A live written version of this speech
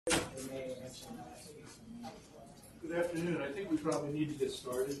Good afternoon. I think we probably need to get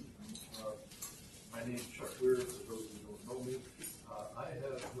started. My name is Chuck Weir, for those who don't know me. I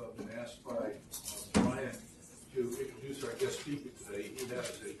have been asked by Brian to introduce our guest speaker today. He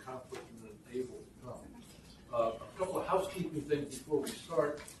has a conflict and unable to come. A couple of housekeeping things before we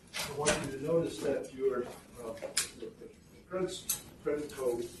start. I want you to notice that your credit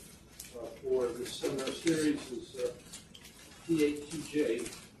code for this seminar series is PATJ,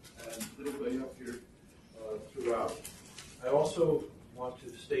 and it'll be up here throughout. I also want to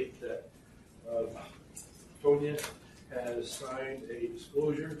state that Tonia has signed a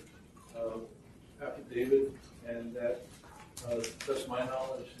disclosure affidavit, and that, to the best of my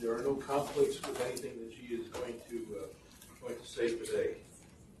knowledge, there are no conflicts with anything that she is going to say today.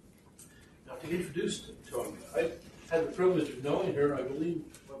 Now, to introduce Tonia, I had the privilege of knowing her, I believe,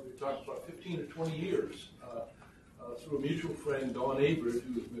 what we talked about 15 or 20 years, through a mutual friend, Dawn Abert,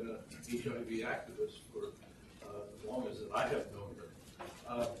 who has been an HIV activist for as long as I have known her.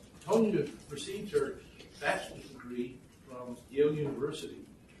 Tonia received her bachelor's degree from Yale University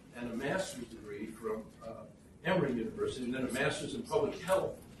and a master's degree from Emory University, and then a master's in public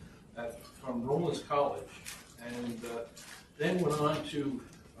health from Rollins College, and then went on to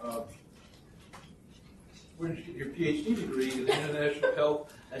where did you get your PhD degree in international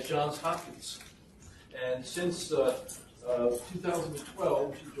health at Johns Hopkins. And since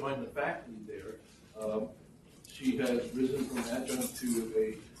 2012, she joined the faculty there. She has risen from adjunct to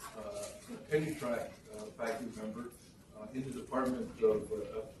a tenure-track faculty member in the Department of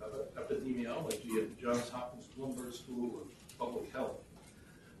Epidemiology at the Johns Hopkins Blomberg School of Public Health.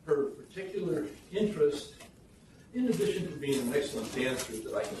 Her particular interest, in addition to being an excellent dancer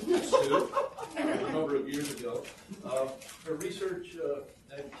that I confessed to a number of years ago, her research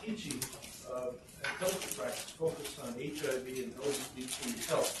and teaching and clinical practice focused on HIV and LGBT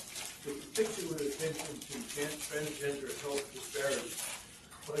health, with particular attention to transgender health disparities.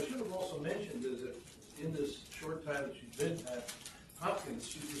 What I should have also mentioned is that in this short time that she's been at Hopkins,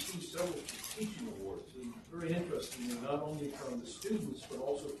 she's received several teaching awards, and very interestingly, not only from the students, but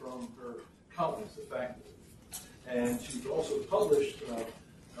also from her colleagues, the faculty. And she's also published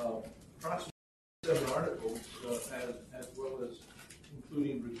approximately 7 articles, as well as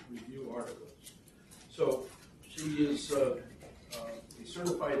including review articles. So she is a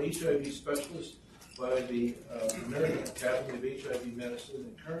certified HIV specialist by the American Academy of HIV Medicine,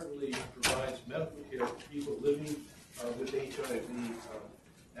 and currently provides medical care to people living with HIV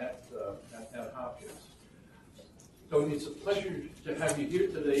at Hopkins. So it's a pleasure to have you here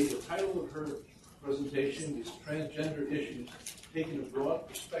today. The title of her presentation is Transgender Issues, Taking a Broad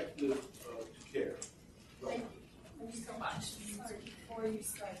Perspective to Care. Thank you so much. Sorry, before you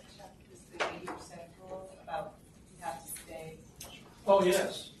start, Chuck, is the 80% rule about you have to stay? Oh,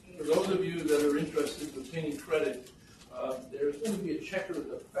 yes. For those of you that are interested in obtaining credit, there's going to be a checker at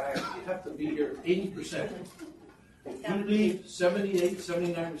the back. You have to be here 80%. If you leave 78,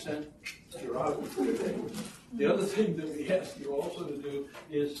 79%, you're out for the day. The other thing that we ask you also to do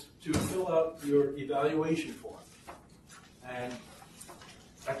is to fill out your evaluation form. And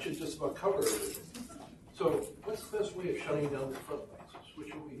that should just about cover everything. So what's the best way of shutting down the front lights?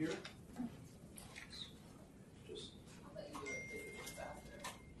 Switch over here. Just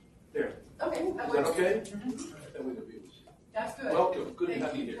there. Okay. Is that okay? Mm-hmm. Then we can be. That's good. Welcome. Good to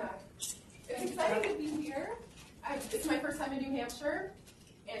have you here. It's exciting to be here. It's my first time in New Hampshire,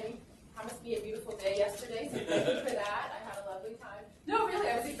 and you promised me a beautiful day yesterday, so thank you for that. I had a lovely time. No, really,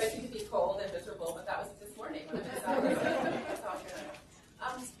 I was expecting to be cold and miserable, but that was this morning when I was out. It's all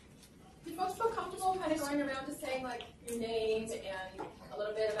good. Do folks feel comfortable kind of going around to saying, like, your name and a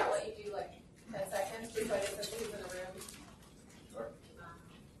little bit about what you do, like 10 seconds, just so I get some who's in the room? Sure.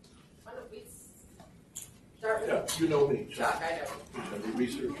 Why don't we start with... Yeah, you know me. Chuck, I know. I'm a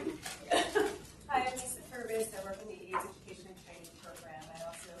researcher. Hi, I'm Lisa Purvis. I work in the AIDS Education and Training Program. I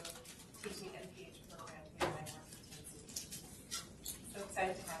also teach the NPH program here in Washington. So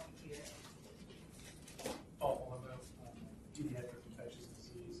excited to have you here. Paul Blomberg, pediatric infectious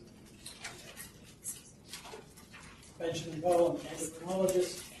disease. Benjamin Bowe, I'm an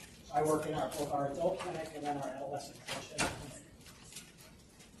endocrinologist. I work in both our adult clinic and then our adolescent clinic.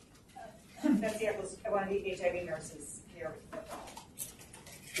 Betsy Eccles, one of the HIV nurses here.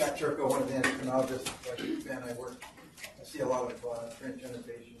 Jack Turco, one of the endocrinologists. Like Ben, I see a lot of transgender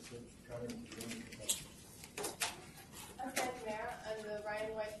patients who come into the clinic. I'm Fran Mayer. I'm the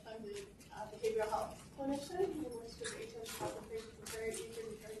Ryan White. I'm the behavioral health clinician who works with HIV positive patients. I'm very eager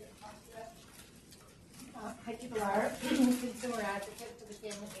to hear your talk today. Heidi Villar, consumer advocate for the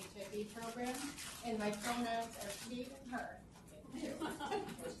Family HIV program, and my pronouns are she and her.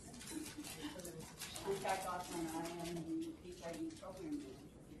 Jack Osman. I am the HIV program manager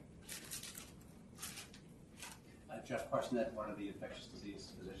here. Jeff Parsonett, one of the infectious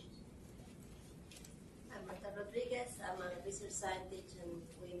disease physicians. I'm Marta Rodriguez. I'm a research scientist and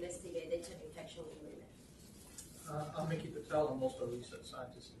we investigate HIV infection in women. I'm Mickey Patel. I'm also a research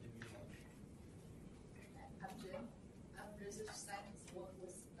scientist in immunology. I'm Jim. I'm a research scientist working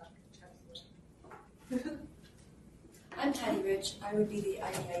with Dr. Chancellor. I'm Patty Rich. I would be the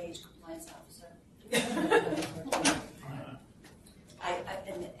IDIH compliance officer. I've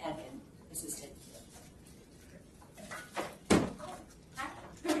been an admin assistant. Hi.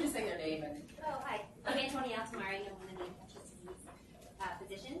 Who would just say their name and Oh, hi. I'm Tonia. I'm one of the infectious disease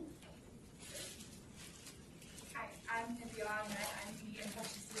physicians. Hi, I'm Cynthia Ahmed. I'm the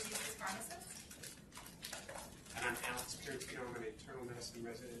infectious diseases pharmacist. And I'm Alex Curtino. I'm an internal medicine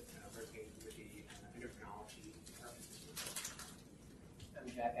resident working with the endocrinology department. I'm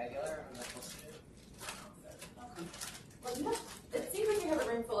Jack Aguilar. I'm a medical student. well, it seems like we have a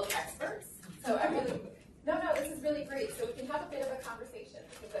room full of experts. So I really, this is really great. So we can have a bit of a conversation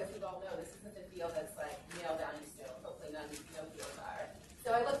because, as you all know, this isn't a field that's like nailed down in stone. Hopefully, no fields are.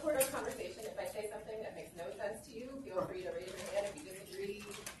 So I look forward to a conversation. If I say something that makes no sense to you, feel free to raise your hand if you disagree.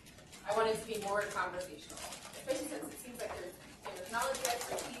 I want it to be more conversational, especially since it seems like there's endocrinology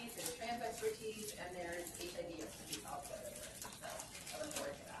expertise, there's trans expertise, and there's HIV expertise also. So I look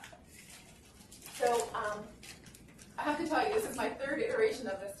forward to that. So I have to tell you, this is my third iteration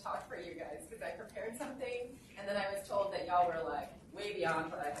of this talk for you guys because I prepared something, and then I was told that y'all were like way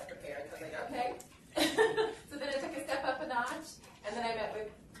beyond what I had prepared. So I was like, okay. So then I took a step up a notch, and then I met with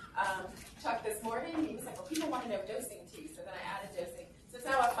Chuck this morning. He was like, well, people want to know dosing too. So then I added dosing. So it's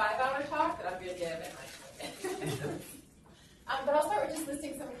now a 5-hour talk that I'm going to give in like 20 minutes. But I'll start with just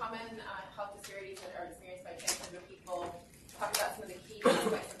listing some common health disparities that are experienced by transgender people, talk about some of the key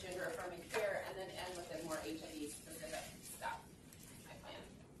aspects of gender-affirming care, and then end with a more HIV-specific stuff. My plan.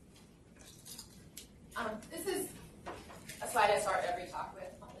 This is a slide I start every talk with.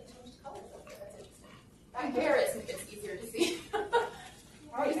 Oh, they changed colors up there. That's interesting. Back there, it's easier to see.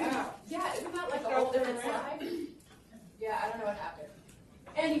 Oh, yeah. Yeah, isn't that like a whole different slide? Yeah, I don't know what happened.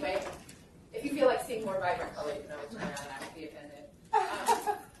 Anyway, if you feel like seeing more vibrant color, you can always turn around and I won't be offended.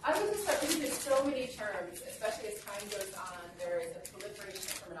 I was going to start because there's so many terms, especially as time goes on, there is a proliferation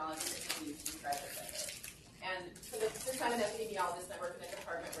of terminology that can be used to describe gender. And since I'm an epidemiologist, I work in a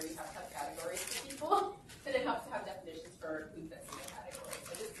department where you have to have categories for people, then it helps to have definitions for who fits in the category.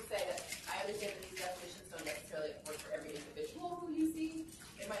 So just to say that I understand that these definitions don't necessarily work for every individual who you see.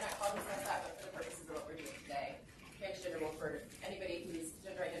 They might not call themselves that, but for the purposes of what we're doing today, transgender will refer to anybody whose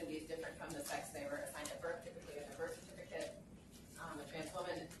gender identity is different from the sex they were assigned at birth, typically in a birth certificate. A trans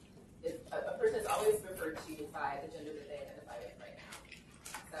woman is a person is always referred to by the gender that they identify with right now.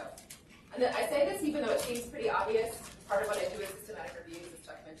 So, and then I say this even though it seems pretty obvious. Part of what I do is systematic reviews, as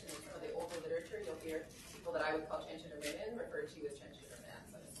Chuck mentioned, in some of the older literature, you'll hear people that I would call transgender women referred to as transgender men.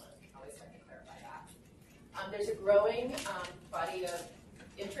 So I just want to always try to clarify that. There's a growing body of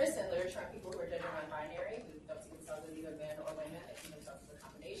interest and literature on people who are gender non-binary, who don't see themselves as either men or women, they see themselves as a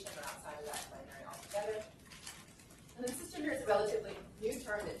combination or outside of that binary altogether. And then cisgender is a relatively new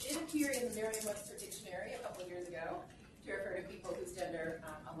term that did appear in the Merriam-Webster dictionary a couple of years ago to refer to people whose gender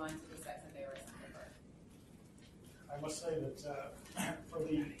aligns with the sex that they were assigned at birth. I must say that for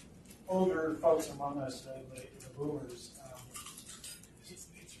the older folks among us, the boomers, it's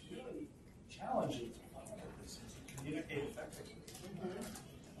really challenging to communicate effectively.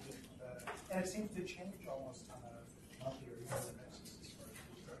 And it seems to change almost on a monthly or yearly basis as far as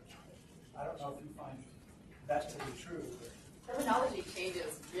research. I don't know if you find that to be true. Terminology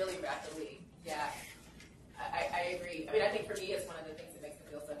changes really rapidly. Yeah, I agree. I mean, I think for me, it's one of the things that makes it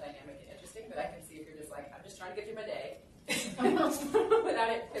feel so dynamic and interesting. But I can see if you're just like, I'm just trying to get through my day without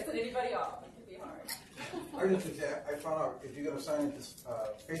it pissing anybody off. It can be hard. I found out if you're going to sign into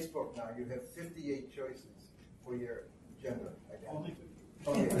Facebook now, you have 58 choices for your gender identity. Only 50.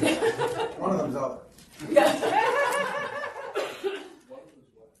 Okay. One of them's other. Yeah.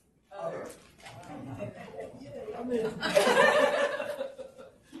 Other.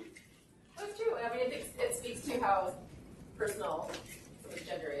 That's true. I mean, it speaks to how personal sort of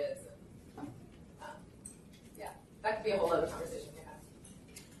gender is. Yeah, that could be a whole other conversation we have.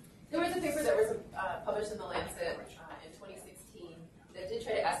 There was a paper that was published in the Lancet in 2016 that did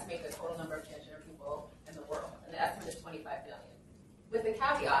try to estimate the total number of transgender people in the world, and the estimate is 25 million. With the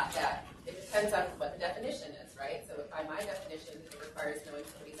caveat that it depends on what the definition is, right? So by my definition, it requires knowing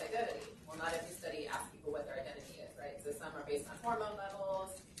somebody's identity. Well, not every study asks people what their identity is, right? So some are based on hormone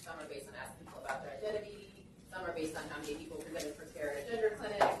levels, some are based on asking people about their identity, some are based on how many people presented for care at a gender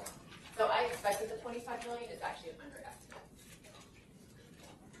clinic. So I expected the 25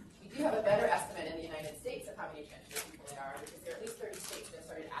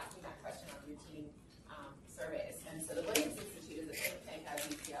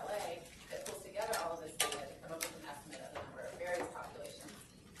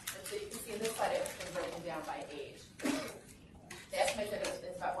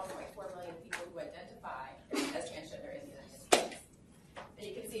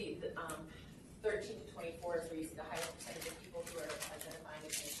 13 to 24 is where you see the higher percentage of people who are identifying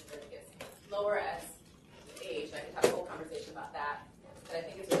as transgender. It gets lower as age. I could have a whole conversation about that. But I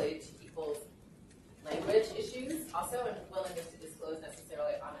think it's related to people's language issues also, and willingness to disclose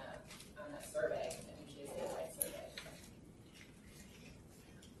necessarily on a survey. I think it is a right survey.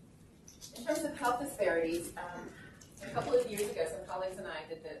 In terms of health disparities, a couple of years ago, some colleagues and I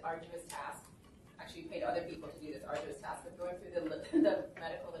did the arduous task. Actually, we paid other people to do this arduous task of going through the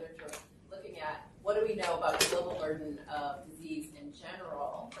medical literature, looking at what do we know about the global burden of disease in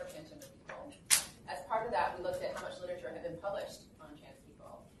general for transgender people. As part of that, we looked at how much literature had been published on trans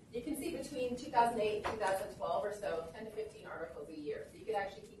people. You can see between 2008 and 2012 or so, 10 to 15 articles a year, so you could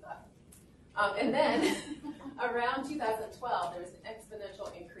actually keep up. And then around 2012, there was an exponential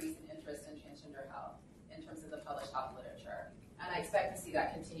increase in interest in transgender health in terms of the published health literature. And I expect to see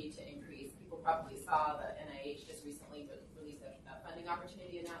that continue to increase. People probably saw the NIH just recently released a funding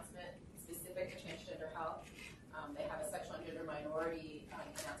opportunity announcement specific to transgender health. They have a sexual and gender minority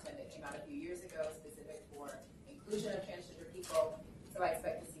announcement that came out a few years ago specific for inclusion of transgender people. So I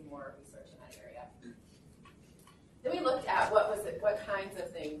expect to see more research in that area. Then we looked at what kinds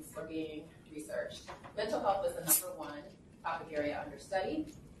of things were being researched. Mental health was the #1 topic area under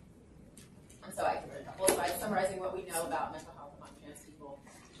study. And so I covered a couple of slides summarizing what we know about mental health among trans people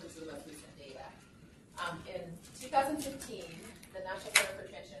in terms of the most recent data. In 2015, the National Center for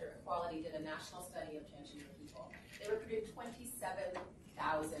Transgender Equality did a national study of transgender people. They recruited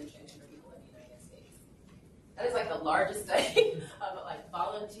 27,000 transgender people in the United States. That is like the largest study of like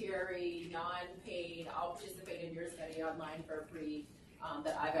voluntary, non-paid, I'll participate in your study online for free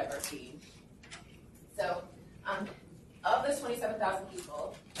that I've ever seen. So of those 27,000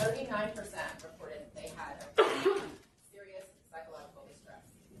 people, 39% reported they had serious psychological distress.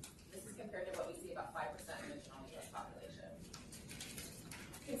 This is compared to what we see about 5% in the general U.S. population.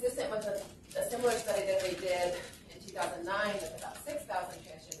 Consistent with a similar study that they did in 2009 with about 6,000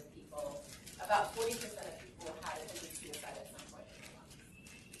 transgender people, about 40% of people had attempted suicide at some point in their lives.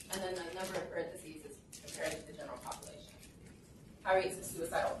 And then the number of parentheses is compared to the general population. High rates of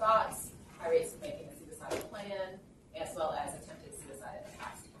suicidal thoughts, high rates of making a suicidal plan, as well as attempted suicide in the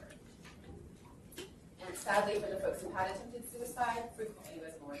past year. And sadly, for the folks who had attempted suicide, frequently it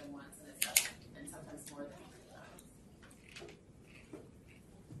was more than once, and sometimes more than 3 times.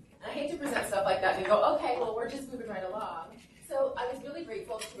 And I hate to present stuff like that and go, okay, well, we're just moving right along. So I was really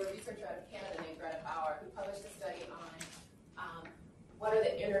grateful to a researcher out of Canada named Greta Bauer, who published a study on what are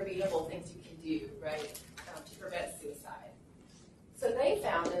the intervenable things you can do, right, to prevent suicide. So they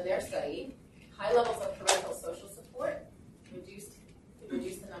found in their study high levels of parental social support reduced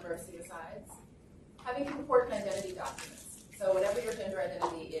the number of suicides. Having important identity documents. So whatever your gender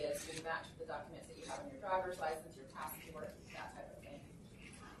identity is, you match the documents that you have on your driver's license, your passport, that type of thing.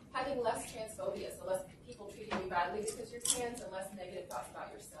 Having less transphobia, so less people treating you badly because you're trans, and less negative thoughts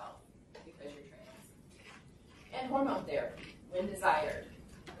about yourself because you're trans. And hormone therapy, when desired,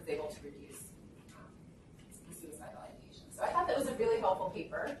 was able to reduce suicidal ideation. So I thought that was a really helpful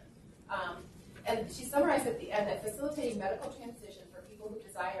paper. And she summarized at the end that facilitating medical transition for people who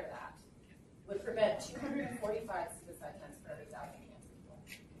desire that would prevent 245 suicide attempts per every 1,000 trans people.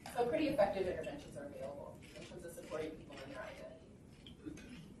 So pretty effective interventions are available in terms of supporting people in their identity.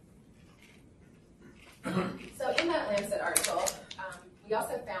 So in that Lancet article, we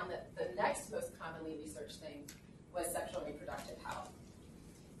also found that the next most commonly researched thing was sexual and reproductive health.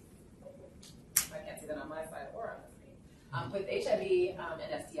 I can't see that on my side or on the screen. With HIV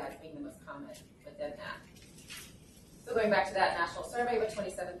and STIs being the most common within that. So going back to that national survey with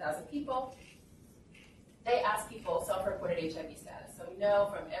 27,000 people, they asked people self-reported HIV status. So we know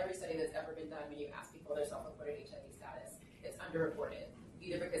from every study that's ever been done, when you ask people their self-reported HIV status, it's underreported.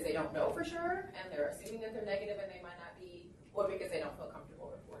 Either because they don't know for sure, and they're assuming that they're negative and they might not be, or because they don't feel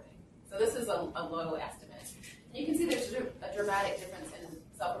comfortable reporting. So this is a low estimate. And you can see there's a dramatic difference in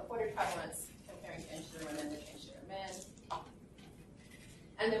self-reported prevalence comparing transgender women to transgender men.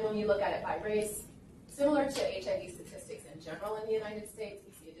 And then when you look at it by race, similar to HIV statistics in general in the United States,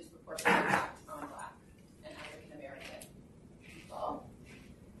 we see a disproportionate impact on Black and African American people.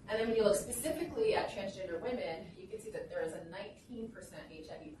 And then when you look specifically at transgender women, you can see that there is a 19%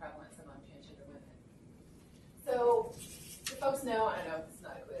 HIV prevalence among transgender women. So do folks know, I know it's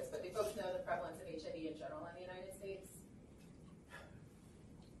not a quiz, but do folks know the prevalence of HIV in general in the United States?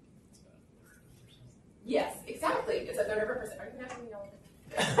 Yes, exactly. It's a third of a percent. Are you not going to know?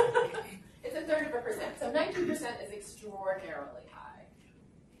 It's a third of a percent. So 19% is extraordinarily high.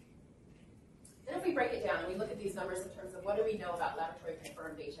 Then if we break it down and we look at these numbers in terms of what do we know about laboratory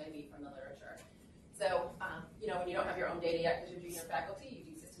confirmed HIV from the literature. So, when you don't have your own data yet because you're junior faculty,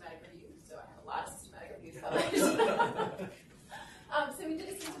 you do systematic reviews. So I have a lot of So we did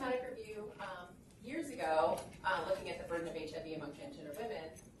a systematic review years ago, looking at the burden of HIV among transgender women.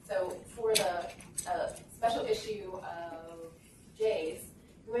 So for the special issue of J's,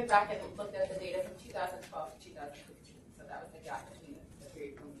 we went back and looked at the data from 2012 to 2015. So that was the gap between the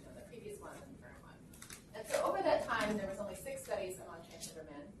period from the previous one and the current one. And so over that time, there was only 6 studies among transgender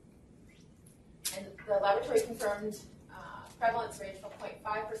men. And the laboratory confirmed prevalence range from 0.5%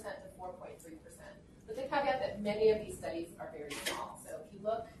 to 4.3%. With the caveat that many of these studies are very small. So if you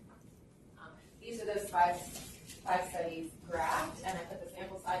look, these are those five studies graphed, and I put the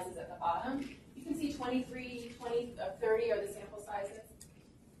sample sizes at the bottom. You can see 23, 20, 30 are the sample sizes.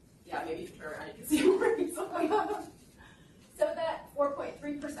 Yeah, maybe you can turn around, you can see more easily. So that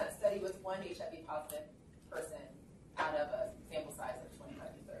 4.3% study was one HIV positive person out of a sample size of 25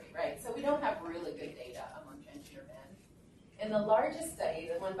 to 30, right? So we don't have really good data among transgender men. In the largest study,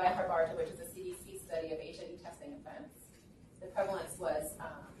 the one by Harvard, which is a CDC study of HIV testing offense, the prevalence was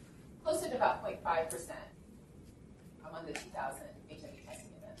closer to about 0.5% among the 2,000 HIV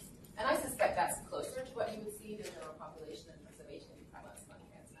testing events. And I suspect that's closer to what you would see in the general population in terms of HIV prevalence among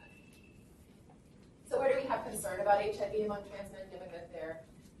trans men. So where do we have concern about HIV among trans men, given that their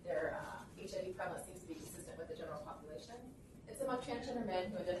HIV prevalence seems to be consistent with the general population? It's among transgender men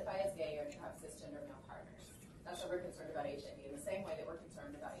who identify as gay or who have cisgender male partners. That's why we're concerned about HIV in the same way that we're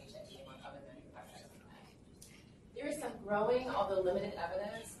concerned about HIV among other men who have sex with men. There is some growing, although limited,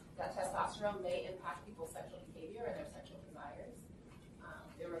 evidence that testosterone may impact people's sexual behavior and their sexual desires.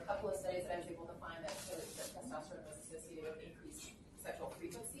 There were a couple of studies that I was able to find that showed that testosterone was associated with increased sexual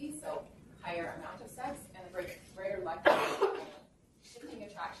frequency, so higher amount of sex, and a greater likelihood of shifting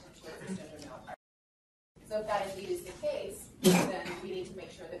attraction towards cisgender male partners. So if that indeed is the case, then we need to make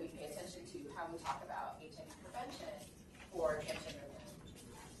sure that we pay attention to how we talk about HIV prevention for transgender men.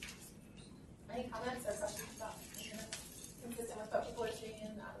 Any comments or questions about consistent with what people are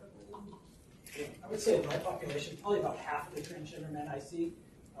seeing out of the blue? I would say in my population, probably about half of the transgender men I see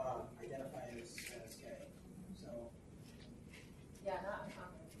identify as gay. So yeah, not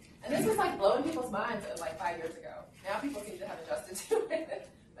uncommon. And this was like blowing people's minds like 5 years ago. Now people seem to have adjusted to it,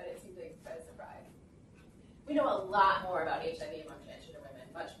 but it seems like quite a surprise. We know a lot more about HIV among transgender women,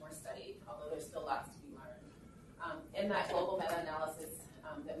 much more studied, although there's still lots to be learned. In that global meta-analysis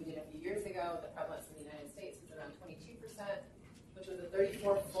that we did a few years ago, the prevalence in the United States was around 22%, which was a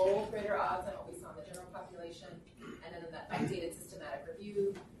 34-fold greater odds than what we saw in the general population. And then in that updated systematic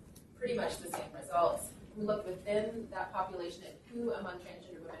review, pretty much the same results. We looked within that population at who among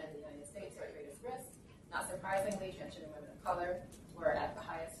transgender women in the United States are at greatest risk. Not surprisingly, transgender women of color were at the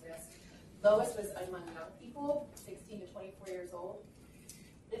highest risk. Lowest was among young people, 16 to 24 years old.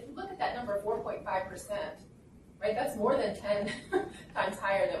 If you look at that number, 4.5%, right, that's more than 10 times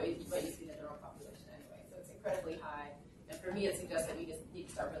higher than what you see in the general population anyway. So it's incredibly high. And for me, it suggests that we just need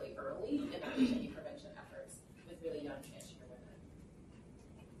to start really early in our HIV prevention efforts with really young transgender women.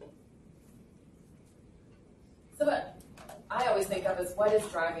 So what I always think of is what is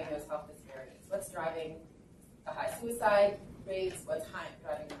driving those health disparities? What's driving the high suicide rates? What's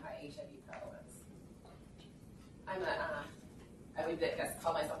driving the high HIV prevalence? I would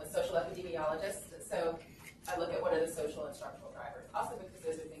call myself a social epidemiologist. So I look at what are the social and structural drivers. Also because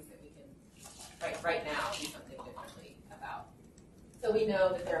those are things that we can, right now, do something differently about. So we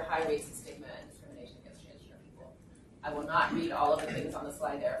know that there are high rates of stigma and discrimination against transgender people. I will not read all of the things on the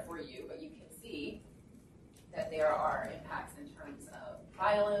slide there for you, but you can see that there are impacts in terms of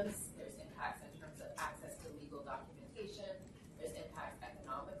violence, there's impacts in terms of access to legal documentation, there's impacts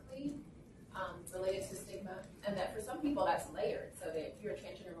economically related to stigma, and that for some people that's layered. So that if you're a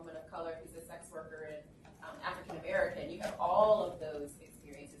transgender woman of color who's a sex worker and African American, you have all of those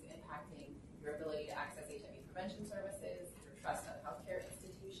experiences impacting your ability to access HIV prevention services, your trust of healthcare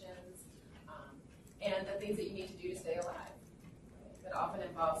institutions, and the things that you need to do to stay alive. Right? That often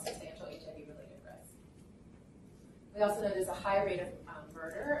involves substantial HIV-related risk. We also know there's a high rate of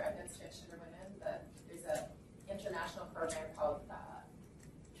murder against transgender women. There's an international program called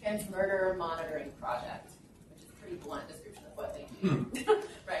Transmurder Monitoring Project, which is a pretty blunt description of what they do,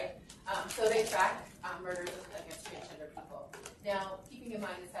 right? So they track murders against transgender people. Now, keeping in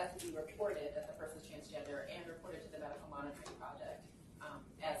mind this has to be reported that the person's transgender and reported to the Medical Monitoring Project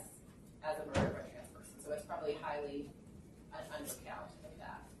as a murder of a trans person. So it's probably highly an undercount of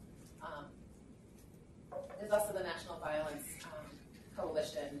that. There's also the National Violence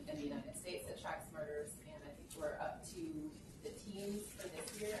Coalition in the United States that tracks murders, and I think we're up to the teens for this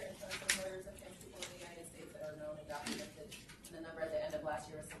year in terms of murders of trans people in the United States that are known and documented. And the number at the end of last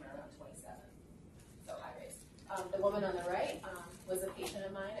year was somewhere around 27. So high rates. The woman on the right was a patient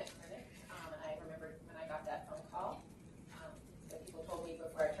of mine at clinic, and I remember when I got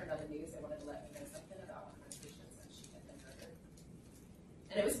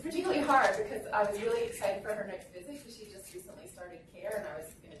And it was particularly hard because I was really excited for her next visit because she just recently started care, and I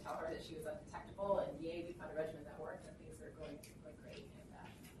was going to tell her that she was undetectable, and yay, we found a regimen that worked, and things are going great, and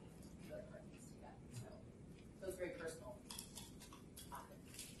really hard things to get. So it was very personal.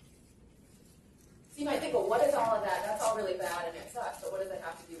 So you might think, well, what is all of that? That's all really bad and it sucks, but what does it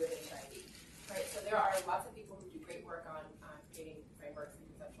have to do with HIV? Right? So there are lots of people who do great work on creating frameworks and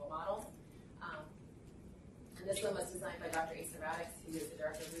conceptual models. And this one was designed by Dr. Asa Radix, who is the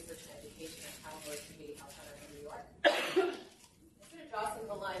Director of Research and Education at Poteat Community Health Center in New York. It sort of draws some of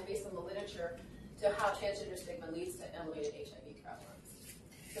the line based on the literature to how transgender stigma leads to elevated HIV prevalence.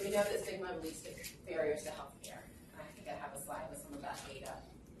 So we know that stigma leads to barriers to health care. And I think I have a slide with some of that data.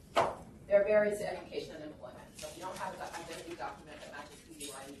 There are barriers to education and employment. So if you don't have an identity document that matches who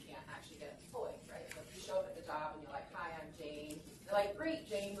you are, you can't actually get employed, right? So if you show up at the job and you're like, hi, I'm Jane. They're like, great,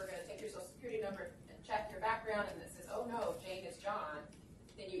 Jane, we're going to take your social security number and check your background, and it says, oh no, Jane is John,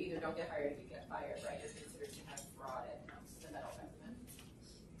 then you either don't get hired or you get fired, right? You're considered to have frauded the middle government.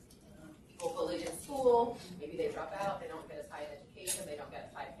 People collegiate in school, maybe they drop out, they don't get as high an education, they don't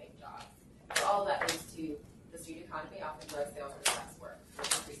get high-paying jobs. So all of that leads to the student economy, often drug sales or sex work, which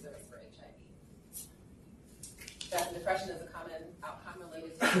increase the risk for HIV. Death and depression is a common outcome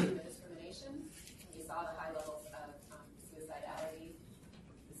related to treatment discrimination. And you saw the high levels of suicidality.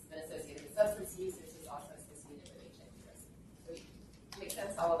 This has been associated with substance use. This is also associated with HIV risk. So makes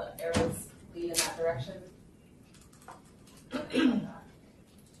sense, all the arrows lead in that direction. And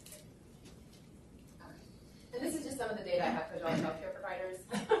this is just some of the data I have for all healthcare providers.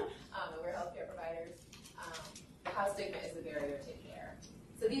 And we're healthcare providers. How stigma is a barrier to care.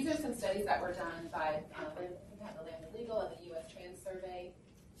 So these are some studies that were done by the Land and Legal and the U.S. Trans Survey.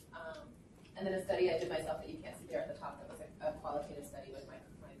 And then a study I did myself that you can't see there at the top that was a qualitative study with my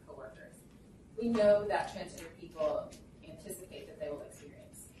coworkers. We know that transgender people anticipate that they will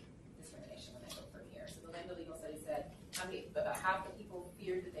experience discrimination when they go for care. So the Land and Legal study said about half the people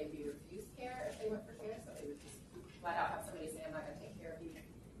feared that they'd be refused care if they went for care, so they would just flat out have somebody say, I'm not going to take care of you.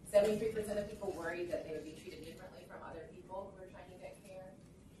 73% of people worried that they would be treated differently from other people who were trying to get care.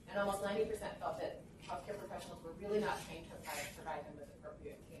 And almost 90% felt that healthcare professionals were really not trained to provide them with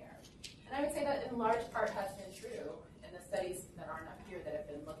appropriate care. And I would say that in large part has been true in the studies that aren't up here that have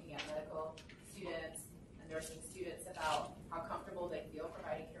been looking at medical students and nursing students about how comfortable they feel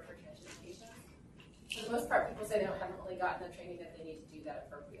providing care for transgender patients. For the most part, people say they haven't really gotten the training that they need to do that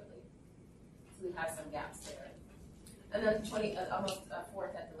appropriately. So we have some gaps there. And then almost a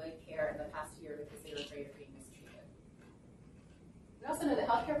fourth had delayed care in the past year because they were afraid of being mistreated. We also know that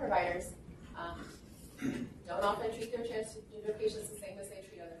healthcare providers don't often treat their transgender patients the same as they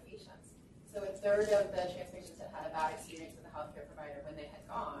treat other patients. So a third of the trans patients had a bad experience with a healthcare provider when they had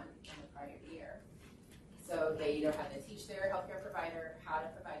gone in the prior year. So they either had to teach their healthcare provider how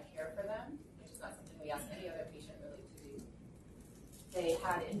to provide care for them, which is not something we ask any other patient really to do. They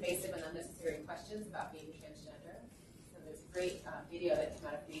had invasive and unnecessary questions about being transgender. There's a great video that came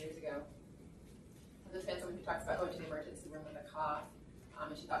out a few years ago of this trans woman who talks about going to the emergency room with a cough,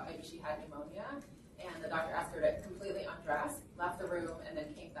 and she thought maybe she had pneumonia, and the doctor asked her to completely undress, left the room, and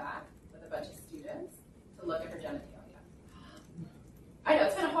then came back with a bunch of students to look at her genitalia. I know,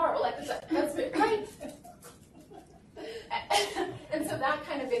 it's kind of horrible, like that's right? And so that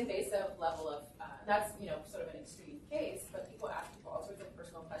kind of invasive level of, that's sort of an extreme case, but people ask people all sorts of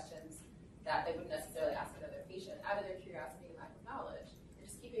personal questions that they wouldn't necessarily ask another patient out of their curiosity and lack of knowledge. And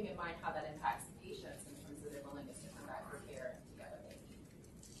just keeping in mind how that impacts the patients in terms of their willingness to come back for care and to get what they need.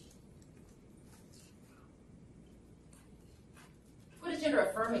 What is gender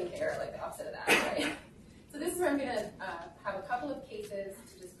affirming care? Like the opposite of that, right? So this is where I'm going to have a couple of cases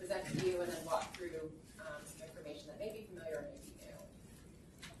to just present to you and then walk through some information that may be familiar or may be new.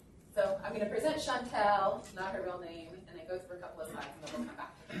 So I'm going to present Chantel, not her real name, and then go through a couple of slides and then we'll come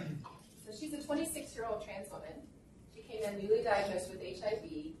back to her. So she's a 26-year-old trans woman. She came in newly diagnosed with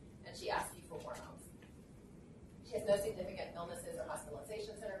HIV, and she asked you for hormones. She has no significant illnesses or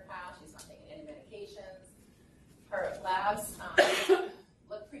hospitalizations in her past. She's not taking any medications. Her labs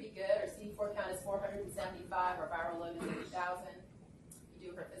look pretty good. Her CD4 count is 475. Her viral load is 8,000.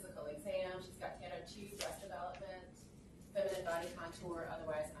 You do her physical exam. She's got TANO2 breast development, feminine body contour,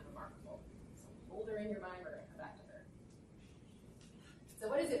 otherwise unremarkable. So hold her in your mind. We're going to come back to her. So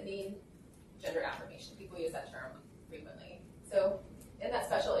what does it mean? Gender affirmation. People use that term frequently. So in that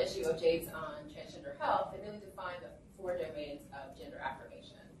special issue of Jade's on transgender health, they really define the 4 domains of gender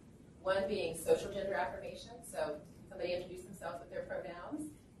affirmation. One being social gender affirmation. So somebody introduced themselves with their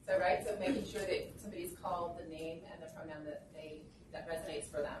pronouns. So making sure that somebody's called the name and the pronoun that resonates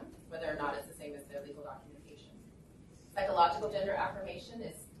for them, whether or not it's the same as their legal documentation. Psychological gender affirmation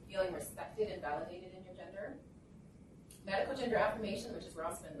is feeling respected and validated in your gender. Medical gender affirmation, which is where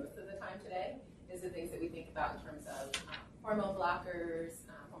I'll spend most of the time today, is the things that we think about in terms of hormone blockers,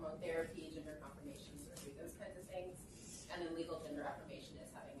 hormone therapy, gender confirmation surgery, those kinds of things. And then legal gender affirmation is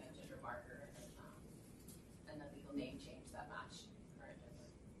having a gender marker and a legal name change that match current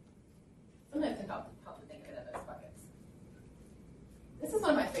gender. Sometimes it can help to think of it in those buckets. This is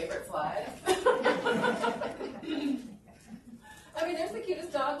one of my favorite slides. I mean, there's the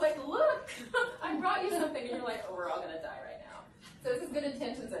cutest dog. Like, look, I brought you something, and you're like, oh, we're all going to die right now. So this is good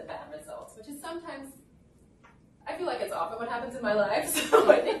intentions and bad results, which is sometimes, I feel like it's often what happens in my life.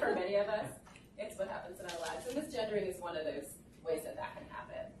 So I think for many of us, it's what happens in our lives. And misgendering is one of those ways that that can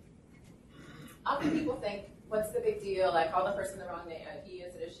happen. Often people think, what's the big deal? I called the person the wrong name. He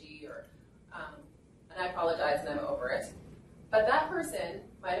is it a she, or, and I apologize and I'm over it. But that person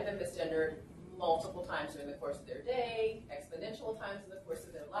might have been misgendered multiple times during the course of their day, exponential times in the course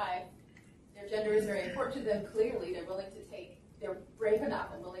of their life. Their gender is very important to them. Clearly, they're brave enough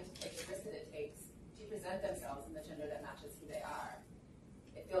and willing to take the risk that it takes to present themselves in the gender that matches who they are.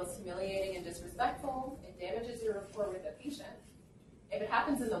 It feels humiliating and disrespectful. It damages your rapport with the patient. If it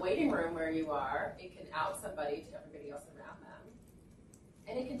happens in the waiting room where you are, it can out somebody to everybody else around them.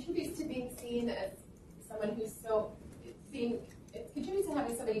 And it contributes to being seen as someone who's it contributes to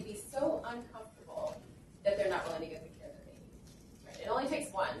having somebody be so uncomfortable that they're not willing to get the care that they need. Right? It only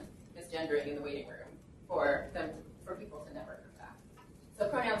takes one misgendering in the waiting room for people to never come back. So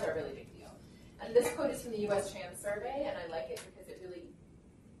pronouns are a really big deal. And this quote is from the U.S. Trans Survey, and I like it because it really,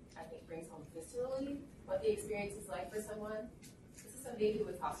 I think, brings home viscerally what the experience is like for someone. This is somebody who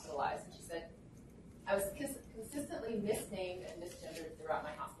was hospitalized, and she said, I was consistently misnamed and misgendered throughout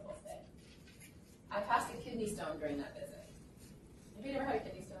my hospital stay. I passed a kidney stone during that visit. Have you ever had a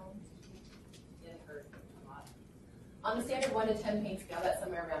kidney stone? It hurt a lot. On the standard 1 to 10 pain scale, that's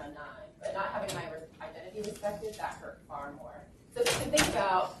somewhere around a 9. But not having my identity respected, that hurt far more. So if you can think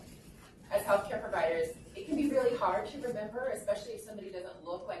about, as healthcare providers, it can be really hard to remember, especially if somebody doesn't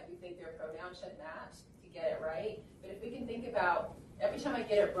look like we think their pronoun should match, to get it right. But if we can think about, every time I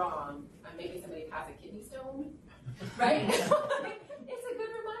get it wrong, I'm making somebody pass a kidney stone, right? It's a good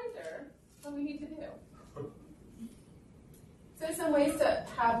reminder what we need to do. So some ways to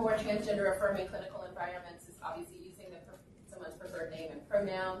have more transgender affirming clinical environments is obviously using someone's preferred name and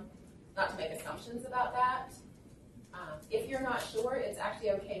pronoun, not to make assumptions about that. If you're not sure, it's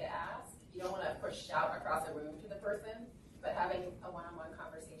actually okay to ask. You don't want to, of course, shout across a room to the person, but having a one-on-one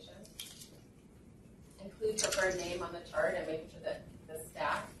conversation. Include preferred name on the chart and making sure that the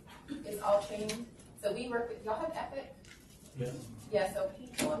staff is all trained. So we work with, y'all have Epic? Yeah. Yeah, so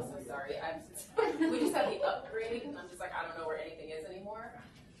people, I'm so sorry. We just had the upgrade, and I'm just like, I don't know where anything is anymore.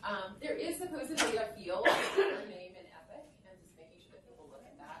 There is supposedly a field for name in Epic, and just making sure that people look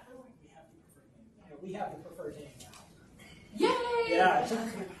at that. We have the preferred name now. Yay! Yeah,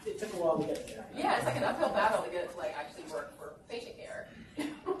 it took a while to get there. Yeah, it's like an uphill battle to get it to actually work for patient care.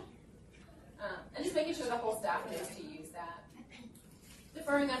 And just making sure the whole staff knows to use that.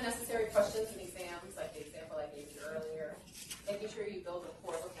 Deferring unnecessary questions and exams, like the example I gave you earlier. Making sure you build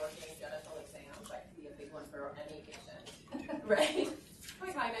rapport before getting genital exams. That can be a big one for any patient, right?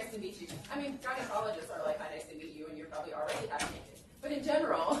 Like, hi, nice to meet you. I mean, gynecologists are like, hi, nice to meet you, and you're probably already having it. But in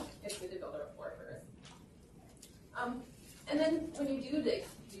general, it's good to build a rapport first. And then when you do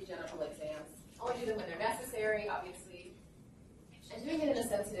genital exams, only do them when they're necessary, obviously, and doing it in a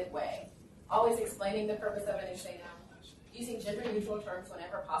sensitive way. Always explaining the purpose of an exam, using gender-neutral terms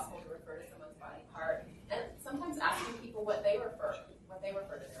whenever possible to refer to someone's body part, and sometimes asking people what they refer to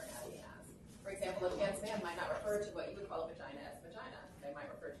their anatomy as. For example, a trans man might not refer to what you would call a vagina as vagina. They might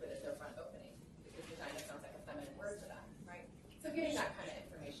refer to it as their front opening, because vagina sounds like a feminine word to them, right? So getting that kind of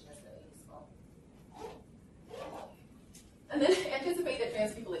information is really useful. And then anticipate that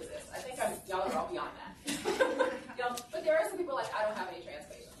trans people exist. I think y'all are all beyond that. But there are some people like, I don't have any trans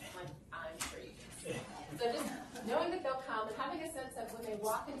patients. I'm like, I'm sure you do. So just knowing that they'll come and having a sense of when they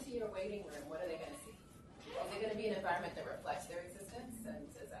walk into your waiting room, what are they going to see? Is it going to be an environment that reflects their existence and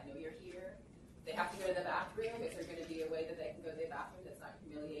says, I know you're here? They have to go to the bathroom. Is there going to be a way that they can go to the bathroom that's not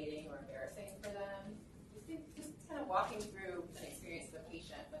humiliating or embarrassing for them? Just kind of walking through an experience of a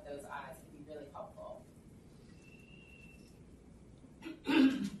patient with those eyes can be really helpful.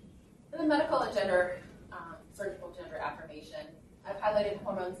 And then medical and surgical gender affirmation. I've highlighted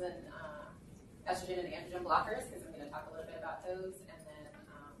hormones and estrogen and androgen blockers because I'm going to talk a little bit about those. And then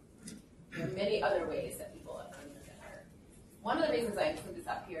there are many other ways that people affirm their gender. One of the reasons I include this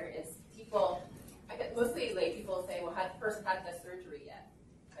up here is mostly lay people say, well, has the person had the surgery yet?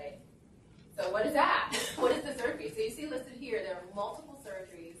 Right? So So what is that? What is the surgery? So you see listed here, there are multiple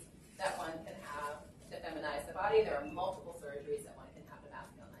surgeries that one can have to feminize the body. There are multiple surgeries that one can have to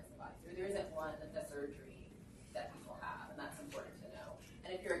masculinize the body. So there isn't one the surgery that people have, and that's important to know.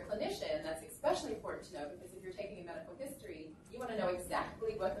 And if you're a clinician, that's especially important to know, because if you're taking a medical history, you want to know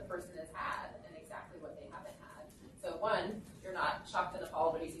exactly what the person has had and exactly what they haven't had. So one, you're not shocked and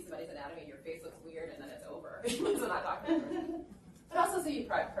appalled when you see somebody's anatomy and your face looks weird and then it's over. So not talking to the person. But also so you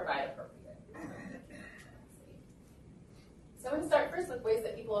provide appropriate. So I'm going to start first with ways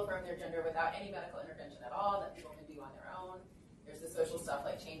that people affirm their gender without any medical intervention at all, that people can do on their own. There's the social stuff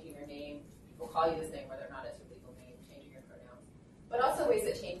like changing your name. People call you this name whether or not it's your legal name, changing your pronouns. But also ways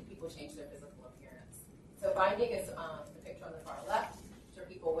that people change their physical appearance. So binding is the picture on the far left, where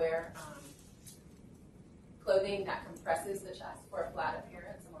people wear clothing that compresses the chest for a flat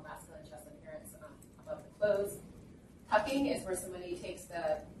appearance, a more masculine chest appearance above the clothes. Tucking is where somebody takes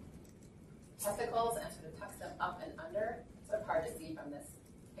the testicles and sort of tucks them up and under. It's sort of hard to see from this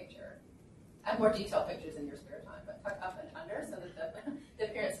picture. I have more detailed pictures in your spare time, but tuck up and under so that the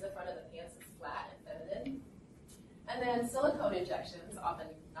appearance of the front of the pants is flat and feminine. And then silicone injections, often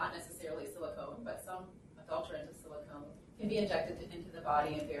not necessarily silicone, but some adulterant of silicone, can be injected into the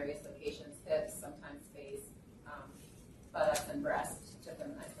body in various locations, hips, sometimes face, buttocks, and breasts to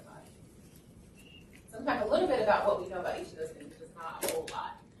feminize the body. So I'm talking a little bit about what we know about each of those things, which is not a whole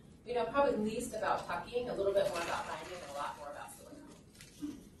lot. We know probably least about tucking, a little bit more about binding, and a lot more about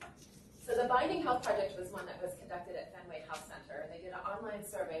silicone. So the Binding Health Project was one that was conducted at Fenway Health Center, and they did an online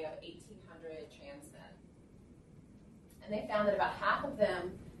survey of 1,800 trans men. And they found that about half of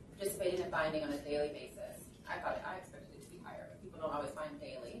them participated in binding on a daily basis. I expected it to be higher, but people don't always bind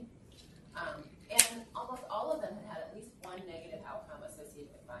daily. And almost all of them had at least one negative outcome associated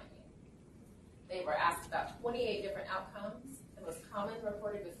with binding. They were asked about 28 different outcomes. The most common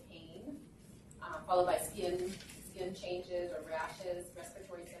reported was pain, followed by skin changes or rashes,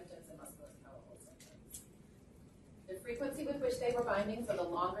 respiratory symptoms, and musculoskeletal symptoms. The frequency with which they were binding, so the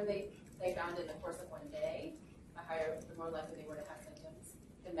longer they bound in the course of one day, the more likely they were to have symptoms.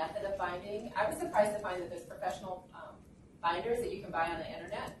 The method of binding, I was surprised to find that those professional binders that you can buy on the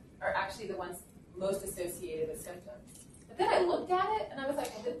internet are actually the ones most associated with symptoms. But then I looked at it and I was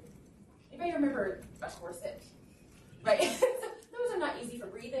like, well, anybody remember a corset? Right? Those are not easy for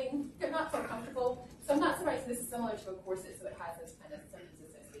breathing. They're not so comfortable. So I'm not surprised this is similar to a corset, so it has this kind of symptoms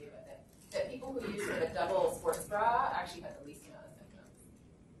associated with it. That people who use sort of a double sports bra actually have the least amount of symptoms.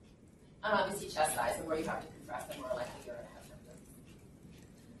 And obviously chest size, the more you have to compress, the more likely you're going to have symptoms.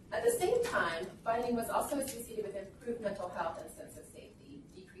 At the same time, binding was also associated with improved mental health and sense of safety,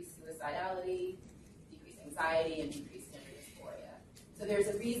 decreased suicidality, decreased anxiety, and decreased gender dysphoria. So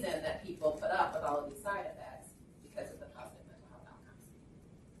there's a reason that people put up with all of these side effects because of the positive mental health outcomes.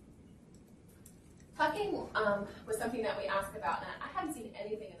 Tucking was something that we asked about, and I hadn't seen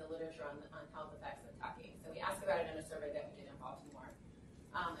anything in the literature on health effects of tucking. So we asked about it in a survey that we did in Baltimore.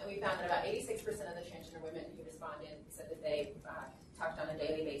 And we found that about 86% of the transgender women who responded said that they tucked on a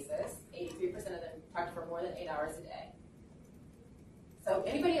daily basis. 83% of them tucked for more than 8 hours a day. So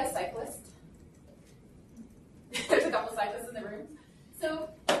anybody a cyclist? There's a couple cyclists in the room. So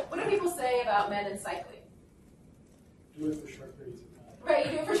what do people say about men and cycling? Do it for short periods of time. Right,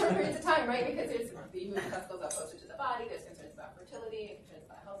 you do it for short periods of time, right? Because you move the testicles up closer to the body, there's concerns about fertility, and concerns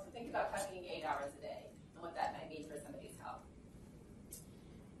about health. So think about tucking 8 hours a day and what that might mean for somebody's health.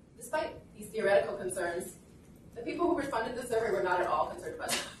 Despite these theoretical concerns, the people who responded to the survey were not at all concerned about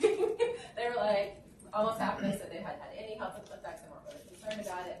tucking. They were like, almost half of them said they had had any health effects and weren't really concerned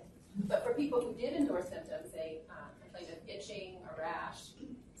about it. But for people who did endorse symptoms, they complained of itching, a rash,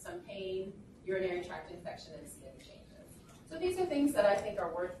 some pain, urinary tract infection, and skin changes. So these are things that I think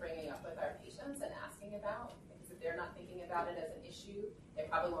are worth bringing up with our patients and asking about, because if they're not thinking about it as an issue, they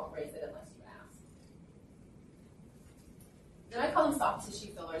probably won't raise it unless you ask. Then I call them soft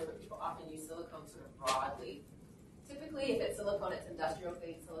tissue fillers, but people often use silicone sort of broadly. Typically, if it's silicone, it's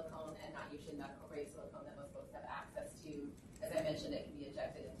industrial-grade silicone and not usually medical-grade silicone that most folks have access to. As I mentioned, it can be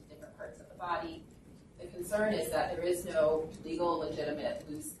injected into different parts of the body. The concern is that there is no legal, legitimate,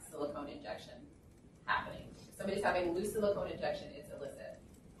 loose silicone injection happening. If somebody's having loose silicone injection, it's illicit,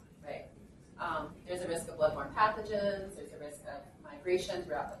 right? There's a risk of bloodborne pathogens. There's a risk of migration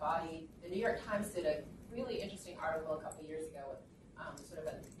throughout the body. The New York Times did a really interesting article a couple of years ago with sort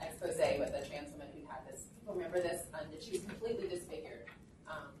of an expose with a trans woman who had this. People remember this? She was completely disfigured.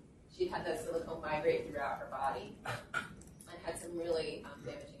 She'd had the silicone migrate throughout her body and had some really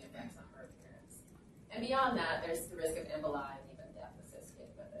damaging effects on her appearance. And beyond that, there's the risk of emboli and even death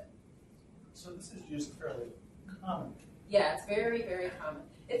associated with it. So this is used fairly common. Yeah, it's very, very common.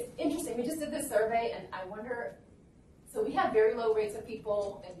 it's interesting. We just did this survey, and I wonder, so we have very low rates of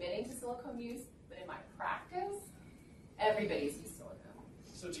people admitting to silicone use, but in my practice, everybody's used silicone.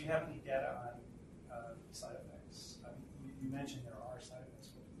 So do you have any data on side effects? I mean, you mentioned there are side effects,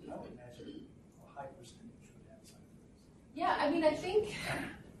 but I would imagine a high percentage would have side effects. Yeah, I mean, I think,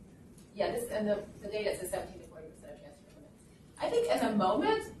 yeah, this, and the data says 17 to 40% of chance for women. I think in the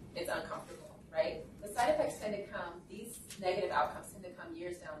moment, it's uncomfortable, right? The side effects tend to come, these negative outcomes tend to come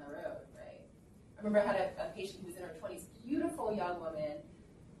years down the road, right? I remember I had a patient who was in her 20s, beautiful young woman,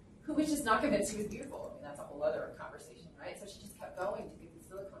 who was just not convinced she was beautiful. I mean, that's a whole other conversation, right? So she just kept going to get these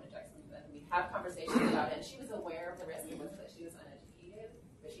silicone injections, and we have conversations about it, and she was aware of the risk. It wasn't that she was uneducated,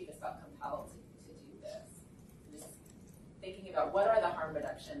 but she just felt compelled to do this. Just thinking about what are the harm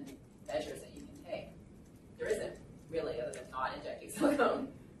reduction measures that you can take. There isn't really, other than not injecting silicone,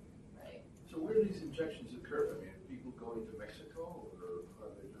 right? So where do these injections occur? I mean, are people going to Mexico, or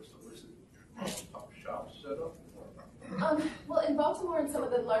are they just illicit shops set up? Well, in Baltimore and some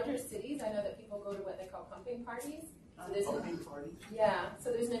of the larger cities, I know that people go to what they call pumping parties. So there's Pumping parties? Yeah,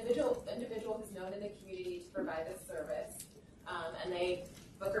 so there's an individual who's known in the community to provide this service, and they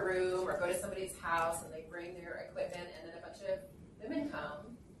book a room or go to somebody's house and they bring their equipment, and then a bunch of women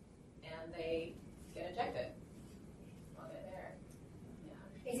come and they get injected while they're there. Yeah.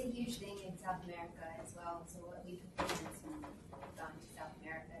 It's a huge thing in South America as well. So what we've patients who've gone to South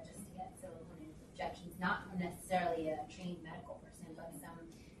America just to get silicone injections, not from necessarily a trained medical person, but some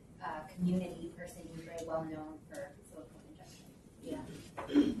community person who's very well known for silicone injection. Yeah.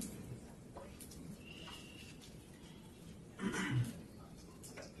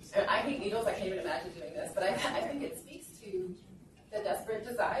 I hate needles. I can't even imagine doing this, but I think it speaks to the desperate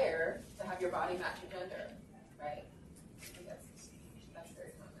desire to have your body match your gender, right? I think that's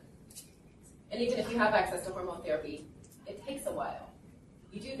very common. And even if you have access to hormone therapy, it takes a while.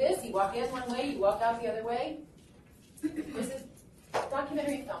 You do this, you walk in one way, you walk out the other way. There's this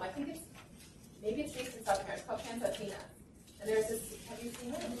documentary film, I think maybe it's based in South America, it's called Transgender. And there's this, have you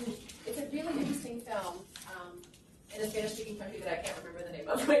seen it? It's a really interesting film in a Spanish-speaking country that I can't remember the name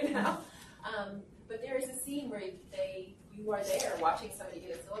of right now. But there is a scene where you are there watching somebody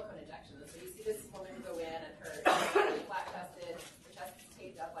get a silicone injection. And so you see this woman go in and her flat-chested, her chest is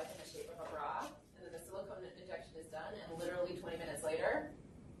taped up like in the shape of a bra, and then the silicone injection is done, and literally 20 minutes later,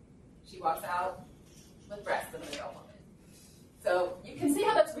 she walks out with breasts of an adult woman. So you can see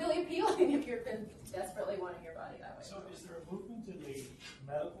how that's really appealing if you've been desperately wanting your body that way. So is there a movement in the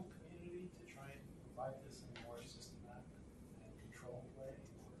medical community to try and provide this in a more systematic and controlled way?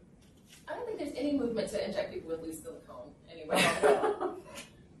 I don't think there's any movement to inject people with loose silicone anyway.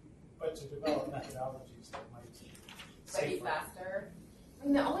 But to develop methodologies that might be faster. I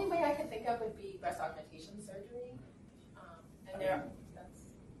mean, the only way I could think of would be breast augmentation surgery. That's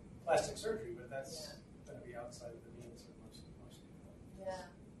plastic surgery, but that's going to be outside of the means of most people. Yeah.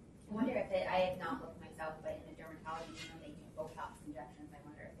 I wonder if I have not looked myself, but in the dermatology, they do Poteat injections. I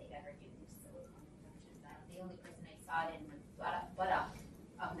wonder if they ever do silicone injections. The only person I saw it in was buttock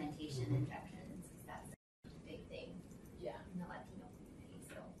augmentation injections. That's a big thing. Yeah. In the Latino community.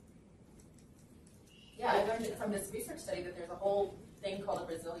 So. Yeah, I learned it from this research study that there's a whole thing called a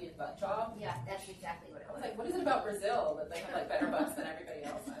Brazilian butt job. Yeah, that's exactly what it was. I was like, what is it about Brazil that they have like better butts than everybody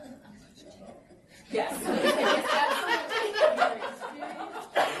else? Yes.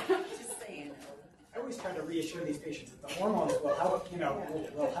 Just saying. I always try to reassure these patients that the hormones will help,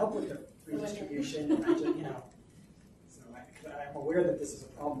 will help with the redistribution. And I just, so I'm aware that this is a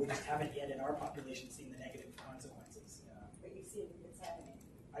problem. We just haven't yet in our population seen the negative consequences. But you see it's happening.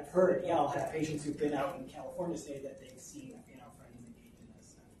 I've heard, I'll have patients who've been out in California say that they've seen, friends engage in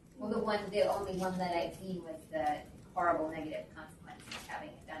this. Well, the only one that I've seen was the horrible negative consequences of having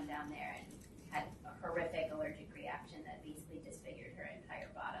it done down there, and had a horrific allergic reaction that basically disfigured her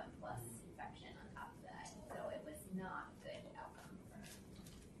entire bottom, plus infection on top of that. So it was not a good outcome for her.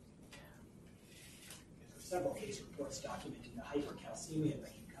 There are several case reports documenting the hypercalcemia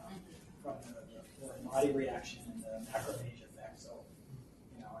that can come from the foreign body reaction and the macrophage effect. So,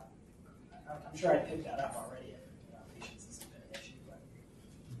 I'm sure I picked that up already. Patients isn't been an issue, but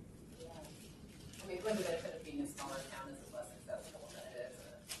I mean, one of the benefit of being a smaller town is it's less accessible than it is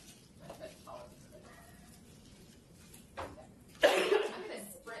in a metropolitan city. I'm going to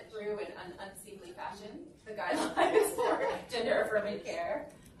sprint through in an unseemly fashion the guidelines for gender-affirming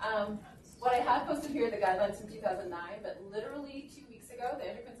care. What I have posted here are the guidelines from 2009, but literally 2 weeks ago, the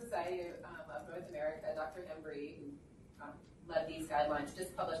Endocrine Society of North America, Dr. Hembry, who led these guidelines,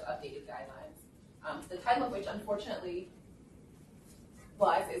 just published updated guidelines. The title of which, unfortunately,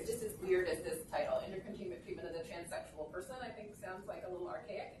 applies. It's just as weird as this title, endocrine treatment of the transsexual person. I think sounds like a little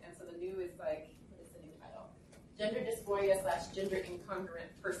archaic, and so the new is like, what is the new title? Gender dysphoria / gender incongruent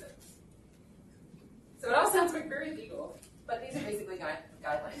persons. So it all sounds like very legal, but these are basically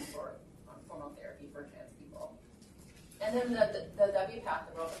guidelines for hormone therapy for trans people. And then the WPATH,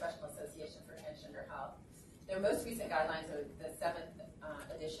 the World Professional Association for Transgender Health, their most recent guidelines are the 7th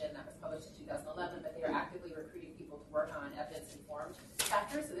edition that was published in 2011, but they are actively recruiting people to work on evidence-informed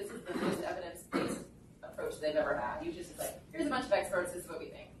chapters. So this is the most evidence-based approach they've ever had. Usually it's like, here's a bunch of experts, this is what we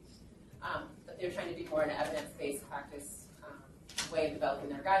think. But they're trying to do more an evidence-based practice way of developing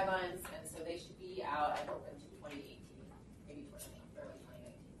their guidelines, and so they should be out, I hope, in 2018, maybe early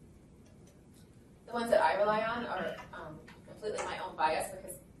 2019. The ones that I rely on are completely my own bias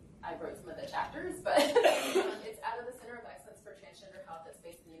because I wrote some of the chapters, but it's out of the Center of Excellence for Transgender Health that's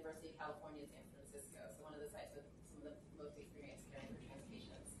based in the University of California, San Francisco, so one of the sites with some of the most experience caring for trans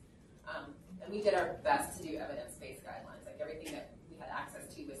patients. And we did our best to do evidence-based guidelines. Like everything that we had access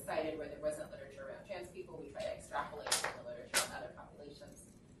to was cited where there wasn't literature around trans people. We tried to extrapolate from the literature on other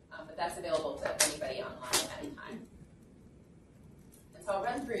populations. But that's available to anybody online at any time. And so I'll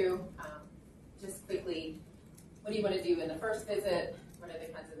run through just quickly, what do you want to do in the first visit? What are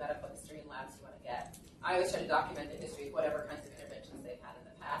the kinds of medical history and labs you want to get? I always try to document the history of whatever kinds of interventions they've had in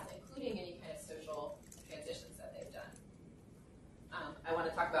the past, including any kind of social transitions that they've done. I want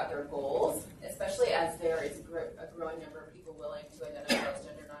to talk about their goals, especially as there is a growing number of people willing to identify as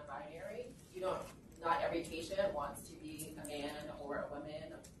gender non-binary. Not every patient wants to be a man or a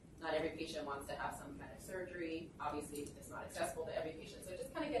woman. Not every patient wants to have some kind of surgery. Obviously, it's not accessible to every patient. So just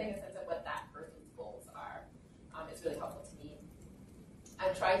kind of getting a sense of what that person's goals are is really helpful to me.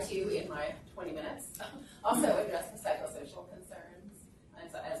 I've tried to, in my 20 minutes, also address the psychosocial concerns. And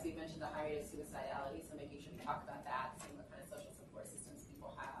so as we mentioned, the high rate of suicidality, so making sure we talk about that, seeing what kind of social support systems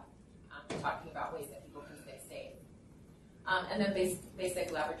people have, talking about ways that people can stay safe. And then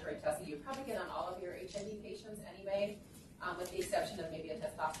basic laboratory tests that you probably get on all of your HIV patients anyway, with the exception of maybe a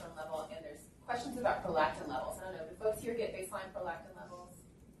testosterone level. And there's questions about prolactin levels. I don't know, do folks here get baseline prolactin levels?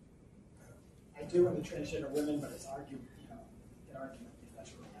 I do in the transgender women, but it's argument, an argument if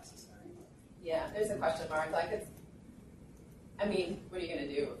that's really necessary. Yeah, there's a question mark. Like what are you going to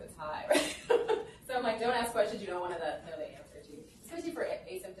do if it's high, right? So I'm like, don't ask questions you don't want to know the answer to. Especially for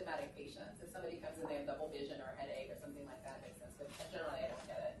asymptomatic patients. If somebody comes in, they have double vision or a headache or something like that, it makes sense. But generally, I don't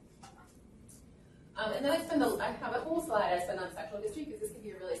get it. And then I have a whole slide I spend on sexual history because this can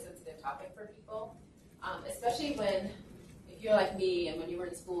be a really sensitive topic for people. Especially if you're like me and when you were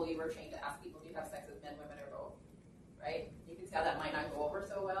in school, you were trained to ask people, do you have sex with men, women, or both? Right? You can see how that might not go over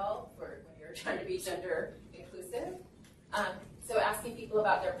so well for when you're trying to be gender inclusive. So asking people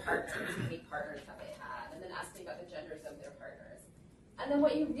about their partners, how many partners have they had, and then asking about the genders of their partners. And then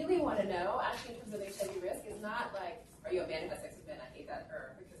what you really want to know, actually in terms of HIV risk, is not like, are you a man who has sex with men? I hate that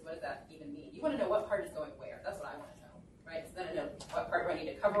term, because what does that even mean? You want to know what part is going where. That's what I want to know, right? So then I know what part do I need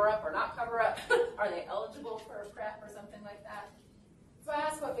to cover up or not cover up. Are they eligible for PrEP or something like that? So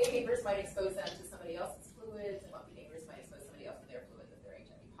I ask what behaviors might expose them to somebody else's fluids and what behaviors might expose somebody else to their fluids if they're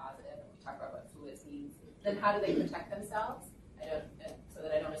HIV positive. And we talk about what fluids means. Then how do they protect themselves? So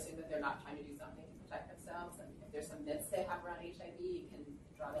that I don't assume that they're not trying to do something to protect themselves. And if there's some myths they have around HIV, you can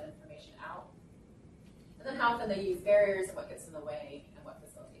draw that information out. And then how often they use barriers and what gets in the way and what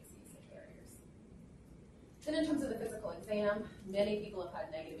facilitates the use of barriers. Then in terms of the physical exam, many people have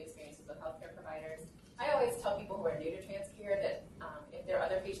had negative experiences with healthcare providers. I always tell people who are new to trans care that if their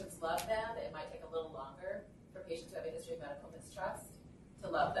other patients love them, it might take a little longer for patients who have a history of medical mistrust to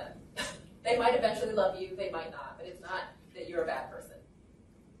love them. They might eventually love you, they might not, but it's not that you're a bad person.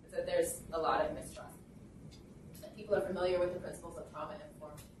 It's that there's a lot of mistrust. And people are familiar with the principles of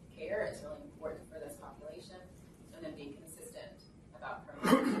trauma-informed care. It's really important for this population. And then being consistent about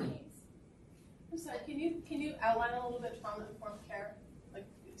permanent needs. I'm sorry, can you outline a little bit trauma-informed care? Like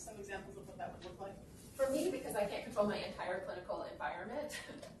some examples of what that would look like? For me, because I can't control my entire clinical environment,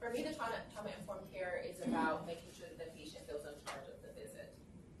 for me the trauma-informed care is about making sure that the patient feels in charge of the visit,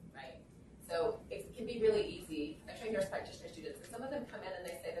 right? So it can be really easy. I train nurse practitioner students, and some of them come in and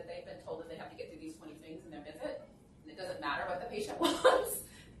they say that they've been told that they have to get through these 20 things in their visit, and it doesn't matter what the patient wants.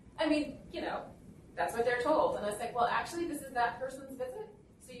 I mean, that's what they're told. And I was like, well, actually, this is that person's visit.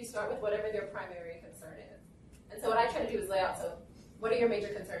 So you start with whatever their primary concern is. And so what I try to do is lay out, so what are your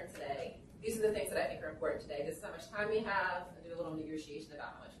major concerns today? These are the things that I think are important today. This is how much time we have, and do a little negotiation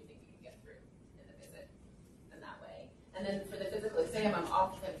about how much we think we can get through in the visit in that way. And then for the physical exam, I'm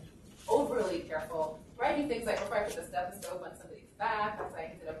often overly careful. Where I do things like before I put the stethoscope on somebody's back, I was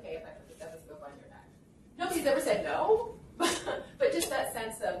like, is it okay if I put the stethoscope on your neck? Nobody's ever said no, but just that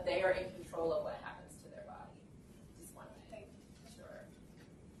sense of they are in control of what happens to their body. Just one thing, sure.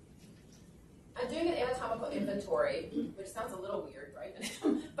 I'm doing an anatomical inventory, which sounds a little weird, right?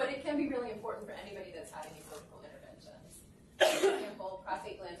 But it can be really important for anybody that's had any surgical interventions. For example,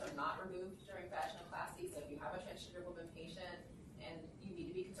 prostate glands are not removed during vaginoplasty, so if you have a transgender woman patient and you need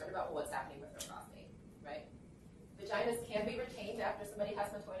to be concerned about what's happening with her prostate, right? Vaginas can be retained after somebody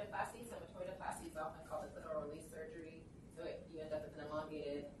has metoidoplasty, so metoidoplasty is often called a clitoral release surgery, so you end up with an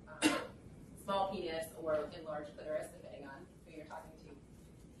elongated small penis or enlarged clitoris, depending on who you're talking to.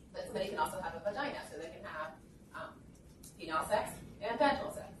 But somebody can also have a vagina, so they can have penile sex and vaginal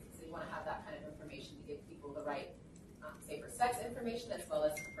sex. So you want to have that kind of information to give people the right safer sex information as well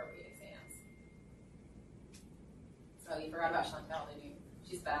as appropriate exams. So you forgot about Chantal, didn't you?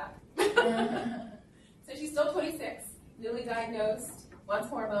 She's back. So she's still 26, newly diagnosed, wants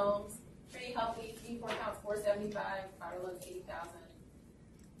hormones, pretty healthy, C4 counts 475, vital loads 80,000,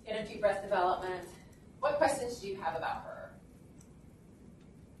 energy breast development. What questions do you have about her?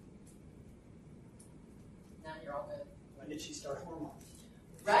 None, you're all good. When did she start hormones?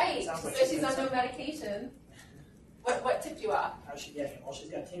 Right, Sounds like so she's on no medication. What tipped you off? How's she getting? Well, she's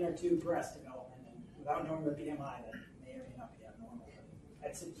got 10 or 2 breast development, and without knowing her BMI, that may or may not be abnormal.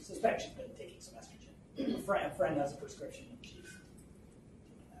 I suspect she's been taking some estrogen. A friend has a prescription, and she's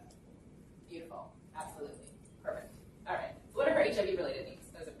taking that. Beautiful, absolutely, perfect. All right, so what are her HIV-related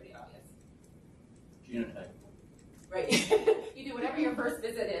needs? Those are pretty obvious. Genotype. Right, you do whatever your first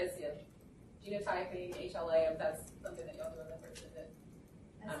visit is, you know, genotyping, HLA, if that's something that you'll do on the first visit.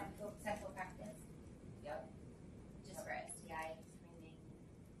 Sexual practice. Yep. Just for STI screening.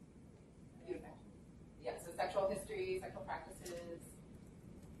 Beautiful. Yeah, so sexual history, sexual practices.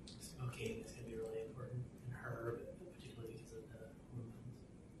 Smoking is going to be really important in her, particularly because of the hormones.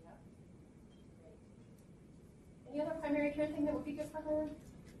 Yep. Great. Any other primary care thing that would be good for her? I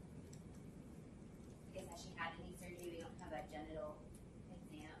guess has she had any surgery? We don't have a genital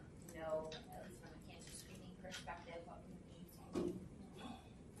exam to know, at least from a cancer screening perspective, what we would be screening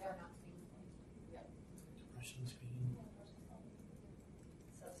or not screening for. Yep. Depression screening.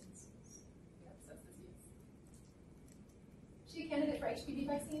 Substance use. Yep, substance use. Is she a candidate for HPV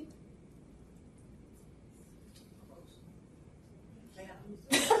vaccine?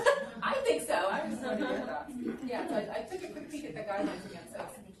 I think so. I just wanted to get that. Yeah, so I took a quick peek at the guidelines again. So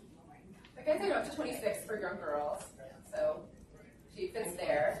the guidelines are up to 26 for young girls. So she fits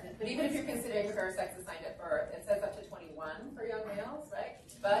there. But even if you're considering her sex assigned at birth, it says up to 21 for young males, right?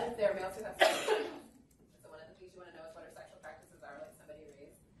 But if there are males who have sex assigned, so one of the things you want to know is what her sexual practices are, like somebody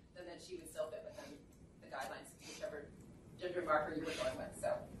raised, then she would still fit within the guidelines, whichever gender marker you were going with.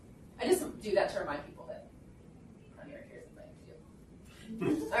 So I just do that to remind people that primary care is inviting to do.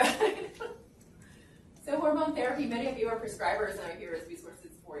 All right. So hormone therapy, many of you are prescribers and are here as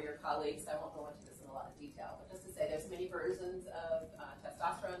resources for your colleagues. I won't go into this in a lot of detail, but just to say there's many versions of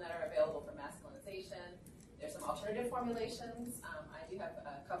testosterone that are available for masculinization. There's some alternative formulations. I do have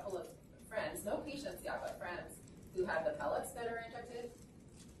a couple of friends, no patients yet, but friends who have the pellets that are injected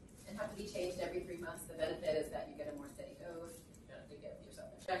and have to be changed every 3 months. The benefit is that you get a more steady dose. You don't have to give yourself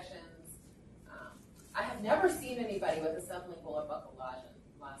injections. I have never seen anybody with a sublingual or buccal lozenges.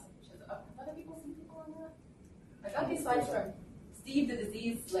 Have other people seen people on that? I got these slides from Steve the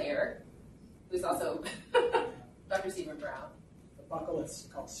Disease Slayer, who's also Dr. Stephen Brown. The buccal, it's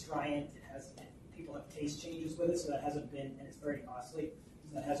called Striant. It has people have taste changes with it, so that hasn't been, and it's very costly,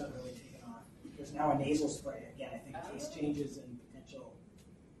 so that hasn't really taken off. There's now a nasal spray. Again, I think taste changes and potential,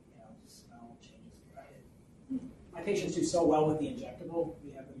 smell changes. My patients do so well with the injectable.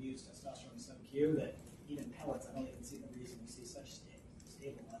 We have them use testosterone sub-Q that even pellets, I don't even see the reason we see such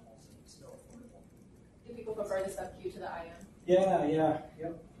stable levels and still affordable. Do people prefer the sub-Q to the IM? Yeah,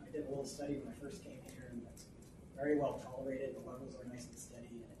 yep. I did a little study when I first came here, and it's very well tolerated. The levels are nice and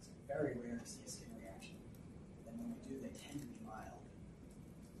steady, and it's very rare to see a skin reaction. And when we do, they tend to be mild.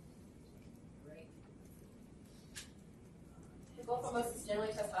 Great. The goal for most is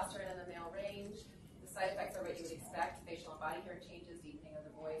generally testosterone in the male range. The side effects are what you would expect: facial and body hair changes, deepening of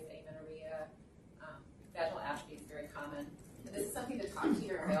the voice, amenorrhea. Vaginal atrophy is very common. And this is something to talk to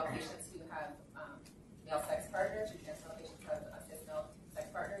your male patients who have male sex partners, or trans male patients who have cis male sex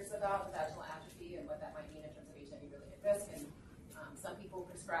partners about the vaginal atrophy and what that might mean in terms of HIV-related risk. And some people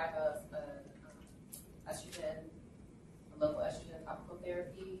prescribe estrogen, a local estrogen topical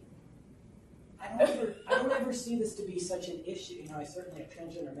therapy. I don't ever see this to be such an issue. I certainly have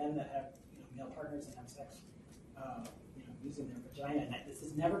transgender men that have male partners and have sex, using their vagina, and this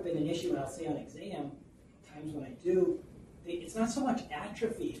has never been an issue. And I'll say on exam, times when I do, it's not so much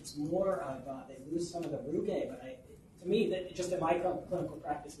atrophy; it's more of they lose some of the rugae. But to me, that just in my clinical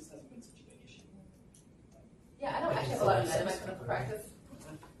practice, this hasn't been such a big issue. Yeah, I don't actually have a lot of men in my clinical practice.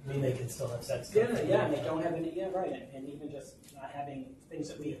 I mean, they can still have sex. Yeah, and they don't have any, right, and even just not having things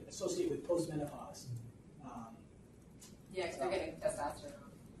that we associate with postmenopause. Yeah, because they're getting testosterone.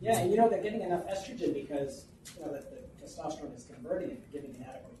 Yeah, and they're getting enough estrogen because, that the testosterone is converting and giving an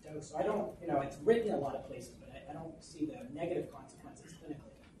adequate dose. So I don't, it's written in a lot of places, but I don't see the negative consequences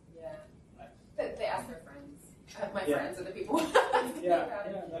clinically. Yeah. But they ask their friends. My Yeah. friends are the people. Yeah,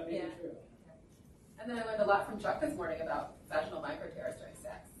 that may be true. And then I learned a lot from Chuck this morning about vaginal microtears during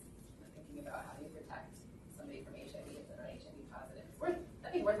sex. I'm thinking about how do you protect somebody from HIV if they're not HIV positive. It's worth, I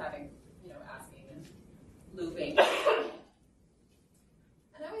think, worth having, asking and looping. And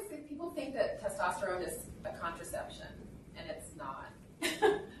I always think people think that testosterone is a contraception, and it's not.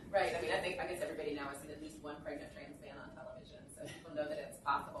 Right? I mean, I guess everybody now has seen at least one pregnant trans man on television, so people know that it's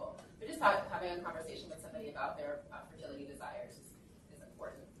possible. But just having a conversation with somebody about their fertility desires is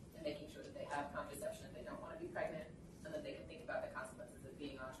important, and making sure that they have contraception if they don't want to be pregnant, and that they can think about the consequences of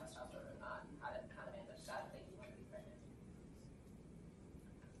being on testosterone or not, and how to manage that if they do want to be pregnant.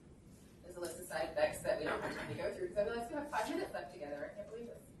 There's a list of side effects that we don't have time to go through because I realize we have 5 minutes left together. I can't believe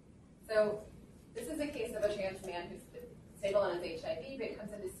this. So this is a case of a trans man who's stable on his HIV, but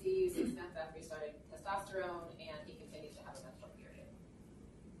comes in to see you 6 months after he started testosterone, and he continues to have a menstrual period.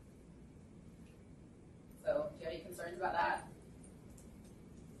 So do you have any concerns about that?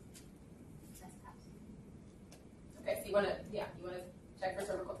 Okay, so you want to check for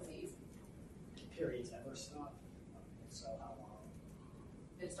cervical disease. Periods ever stop? If so, how long?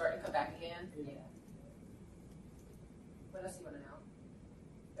 Did it start and come back again? Yeah. What else do you want to know?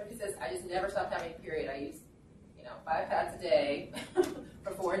 If he says, I just never stopped having a period. I use, 5 pads a day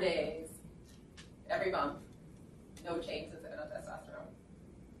for 4 days, every month. No change since I've been on testosterone.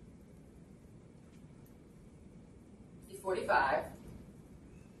 He's 45.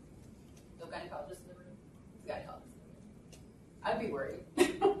 No gynecologist in the room? He's a gynecologist in the room. I'd be worried. Right.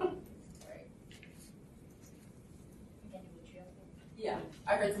 Endometrial cancer. Yeah,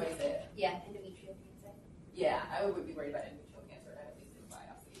 I heard somebody say it. Yeah, endometrial cancer. Yeah, I would be worried about endometrial cancer, and I would at least do a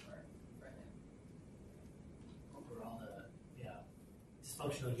biopsy for him. Overall,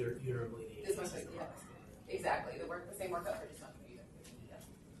 dysfunctional uterine bleeding. Dysfunctional, yeah. Exactly. The same workup for dysfunctional uterine bleeding. Yeah.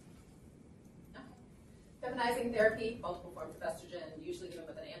 Okay. Feminizing therapy, multiple forms of estrogen, usually given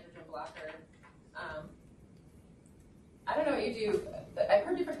with an androgen blocker. I don't know what you do, but I've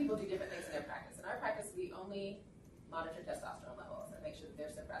heard different people do different things in their practice. In our practice, we only monitor testosterone levels and make sure that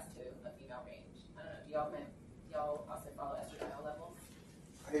they're suppressed to a female range. I don't know, do y'all also follow estradiol levels?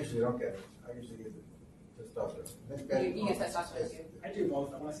 I usually don't get it. I usually get the testosterone. You get testosterone too? I do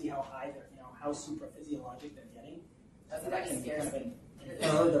both. I want to see how high they're, how super physiologic they're getting. So that just scares me.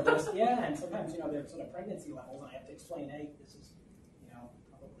 The risk, yeah, and sometimes, they're sort of pregnancy levels, and I have to explain, hey, this is,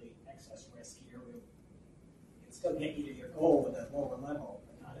 probably excess risk here. We can still get you to your goal with a lower level,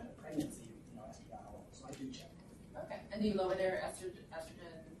 but not at a pregnancy, estradiol level. So I do check. Okay. And do you lower their estrogen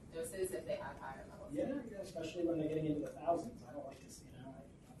doses if they have higher levels? Yeah, especially when they're getting into the thousands. I don't like to, I don't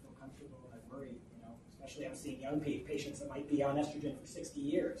feel comfortable and I worry, especially I'm seeing young patients that might be on estrogen for 60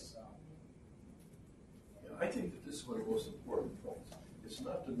 years. So. Yeah, I think that this is one of the most important points. It's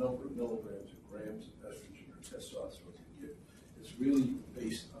not the number of milligrams or grams of estrogen or testosterone you give. It's really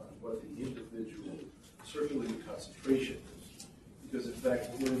based on what the individual circulating concentration is. Because in fact,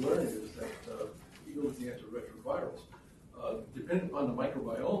 what we're learning is that even with the antiretrovirals, depending upon the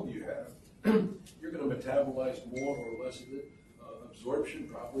microbiome you have, you're going to metabolize more or less of it. Absorption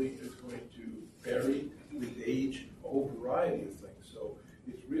probably is going to vary with age, a whole variety of things. So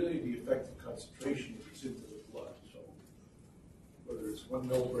it's really the effective concentration that's into the blood. So whether it's 1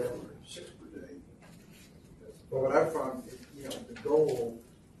 milligram or 6 per day. Well, what I've found is, the goal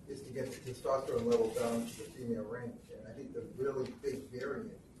is to get the testosterone levels down to the female range. And I think the really big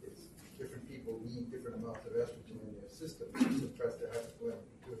variant is different people need different amounts of estrogen in their system to suppress their hypothalamic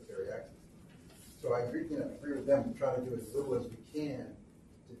pituitary axis. So I agree with them to try to do as little as we can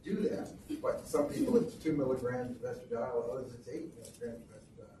to do that. But some people it's 2 milligrams of estradiol, others it's 8 milligrams of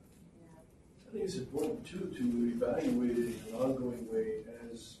estradiol. I think it's important too to evaluate it in an ongoing way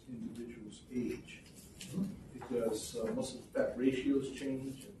as individuals age. Because muscle fat ratios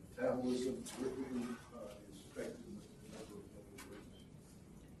change and metabolism frequently is affected in a number of ways.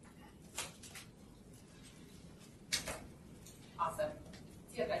 Awesome.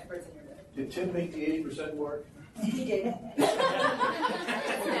 So you have experts in your room. Did Tim make the 80% mark? He did.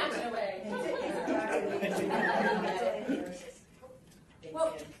 Snatch it away.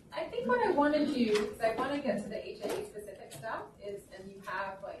 Well, I think what I want to do, because I want to get to the HIV specific stuff, is, and you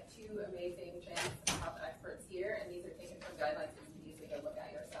have like 2 amazing trans health experts here, and these are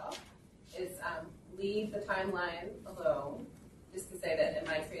leave the timeline alone, just to say that in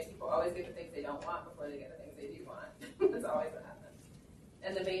my experience, people always get the things they don't want before they get the things they do want. That's always what happens.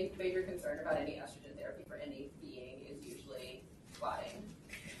 And the major concern about any estrogen therapy for any being is usually clotting.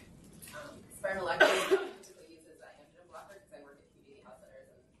 Spironolactone typically uses an androgen blocker because I work at community health centers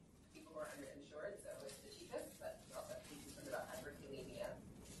and people who are underinsured, so it's the cheapest, but we also have to be concerned about hyperkalemia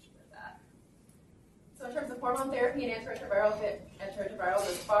with that. So in terms of hormone therapy and antiretrovirals,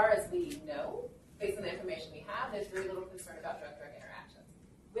 as far as we know, based on the information we have, there's very little concern about drug-drug interactions.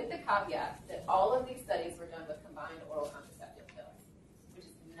 With the caveat that all of these studies were done with combined oral contraceptive pills, which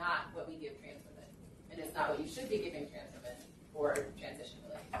is not what we give trans women, and it's not what you should be giving trans women for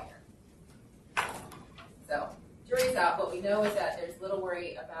transition-related care. So, jury's out. What we know is that there's little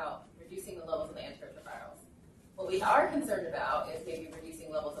worry about reducing the levels of the antiretrovirals. What we are concerned about is maybe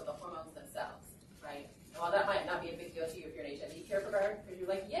reducing levels of the hormones themselves, right? And while that might not be a big deal to you if you're an HIV care provider, because you're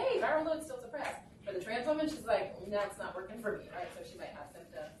like, yay, viral load's still suppressed. For the trans woman, she's like, no, it's not working for me, right? So she might have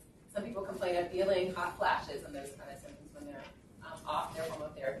symptoms. Some people complain of feeling hot flashes and those kind of symptoms when they're off their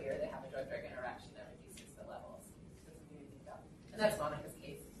hormone therapy or they have a drug-drug interaction that reduces the levels. And that's Monica's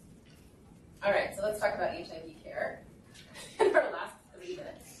case. All right, so let's talk about HIV care in our last 3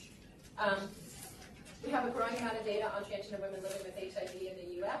 minutes. We have a growing amount of data on transgender women living with HIV in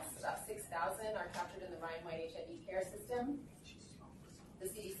the U.S. About 6,000 are captured in the Ryan White HIV care system. The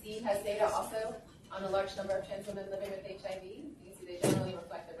CDC has data also on a large number of trans women living with HIV. You can see they generally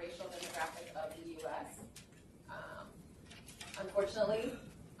reflect the racial demographic of the U.S. Unfortunately,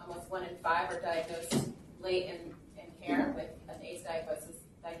 almost 1 in 5 are diagnosed late in care with an AIDS diagnosis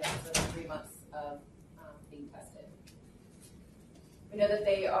within 3 months of being tested. We know that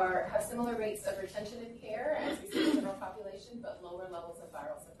they have similar rates of retention in care as we see in the general population, but lower levels of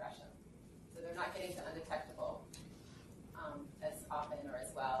viral suppression. So they're not getting to undetectable as often or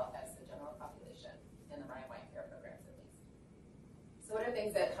as well as the general population in the Ryan White care programs, at least. So what are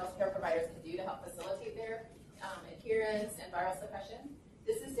things that healthcare providers can do to help facilitate their adherence and viral suppression?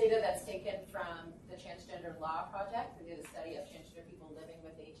 This is data that's taken from the Transgender Law Project. They did a study of transgender people living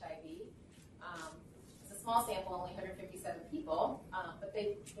with HIV. It's a small sample, only 157 people, but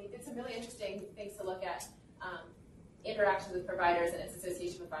they did some really interesting things to look at interactions with providers and its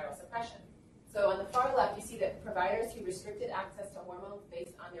association with viral suppression. So on the far left, you see that providers who restricted access to hormones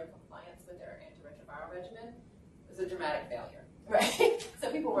based on their compliance with their antiretroviral regimen was a dramatic failure, right? So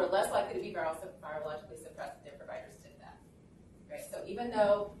people were less likely to be virologically suppressed if their providers did that, right? So even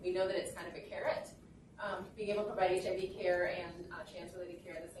though we know that it's kind of a carrot, being able to provide HIV care and trans-related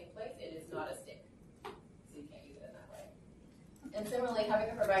care in the same place, it is not a stick. So you can't use it in that way. And similarly,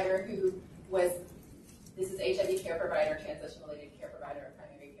 having a provider who this is HIV care provider, transition-related care provider, and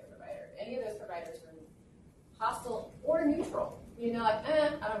primary care provider. Any of those providers were hostile or neutral, like,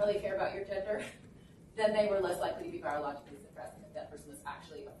 I don't really care about your gender, then they were less likely to be virologically suppressed if that person was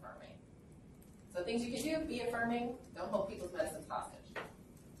actually affirming. So things you can do, be affirming, don't hold people's medicines hostage.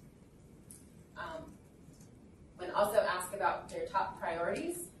 When also asked about their top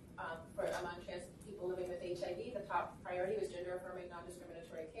priorities among trans people living with HIV, the top priority was gender-affirming,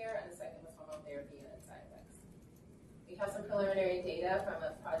 non-discriminatory care, and the second was hormone therapy and its side effects. We have some preliminary data from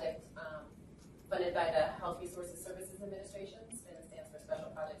a project funded by the Health Resources Services Administration. SPIN stands for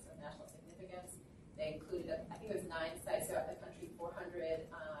Special Projects of National Significance. They included, I think it was 9 sites throughout the country, 400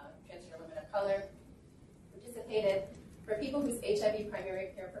 transgender women of color participated. For people whose HIV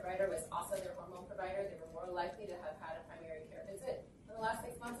primary care provider was also their hormone provider, they were more likely to have had a primary care visit in the last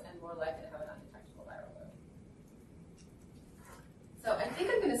 6 months and more likely to have an undetectable viral load. So I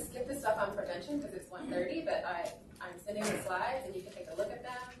think I'm going to skip this stuff on prevention because it's 1:30, but I'm sending the slides and you can take a look at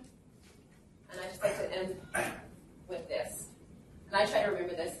them. And I just like to end with this. And I try to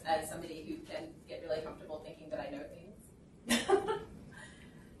remember this as somebody who can get really comfortable thinking that I know things.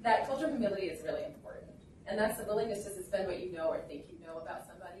 That culture of humility is really important. And that's the willingness to suspend what you know or think you know about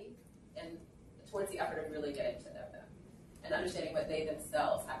somebody and towards the effort of really getting to know them and understanding what they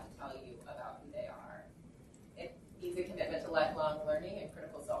themselves have to tell you about who they are. It needs a commitment to lifelong learning and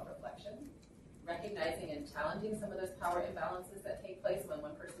critical self-reflection, recognizing and challenging some of those power imbalances that take place when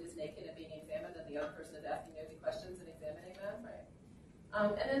one person is naked and being examined and the other person is asking nosy questions and examining them, right?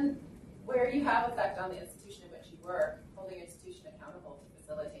 And then where you have effect on the institution in which you work, holding your institution accountable to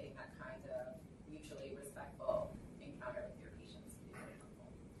facilitating that kind of mutually respectful encounter with your patients.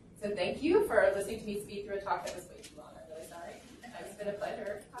 So thank you for listening to me speak through a talk that was way too long. I'm really sorry. It's been a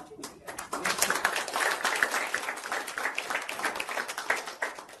pleasure talking with you guys.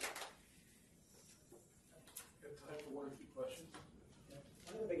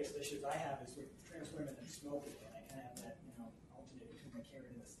 One of the biggest issues I have is with trans women that smoke again. I kind of have that, alternate between the carrot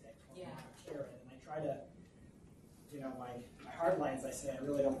and the stick. Yeah. Carrot, and I try to, my hard lines, I say I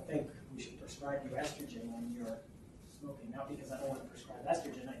really don't think we should prescribe you estrogen when you're smoking. Not because I don't want to prescribe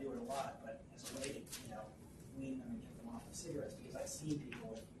estrogen, I do it a lot, but as a way to, wean them and get them off of cigarettes, because I've seen people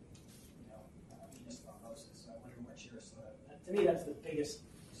with, venous thrombosis. So I wonder what's your sort of, to me, that's the biggest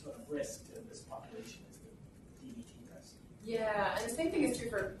sort of risk to this population is the DVT risk. Yeah, and the same thing is true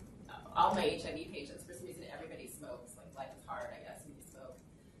for all my HIV patients. For some reason, everybody smokes. Like, life is hard, I guess, when you smoke.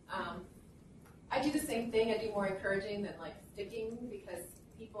 I do the same thing. I do more encouraging than like sticking, because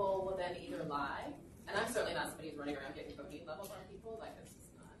people will then either lie, and I'm certainly not somebody who's running around getting codeine levels on people. Like, that's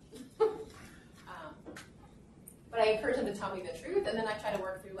just not. But I encourage them to tell me the truth, and then I try to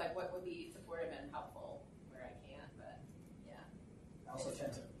work through like what would be supportive and helpful where I can. But yeah. I also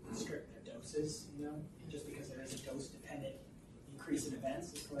tend to restrict their doses, just because there is a dose-dependent increase in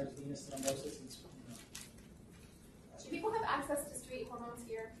events as far as venous thrombosis. Do people have access to street hormones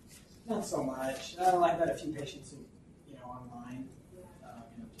here? Not so much. I've had a few patients who, online.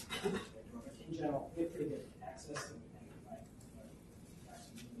 But in general, we have pretty good access, and I've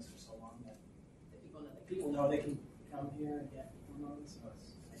been doing this for so long that people know they can come here and get hormones. So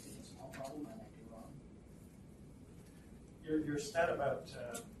I think it's a small problem. I might be wrong. Your stat about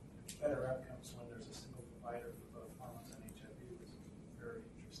better outcomes when there's a single provider for both hormones and HIV was very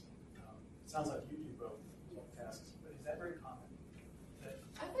interesting. It sounds like you do both tasks, but is that very common?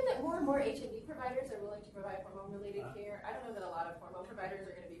 I find that more and more HIV providers are willing to provide hormone-related care. I don't know that a lot of hormone providers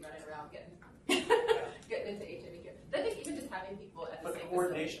are going to be running around getting into HIV care. But I think even just having people at the same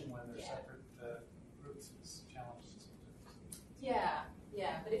coordination when they're separate groups is challenging. Yeah.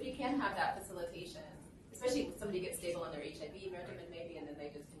 But if you can have that facilitation, especially if somebody gets stable on their HIV regimen maybe, and then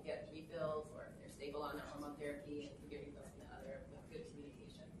they just can get refills, or if they're stable on their hormone therapy and can get refills from the other with good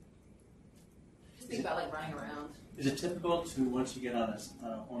communication. Just think about like running around. Is it typical to, once you get on a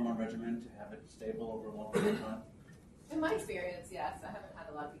hormone regimen, to have it stable over a long period of time? In my experience, yes. I haven't had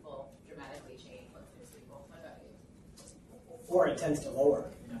a lot of people dramatically change once they're stable. What about you? Or it tends to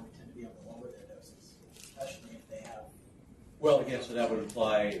lower. We tend to be able to lower their doses, especially if they have. Well, again, so that would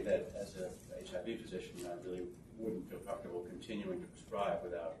imply that as a HIV physician, I really wouldn't feel comfortable continuing to prescribe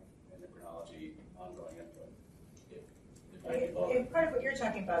without endocrinology ongoing input. And part of what you're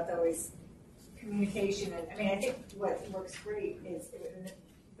talking about, though, is communication. And I mean, I think what works great is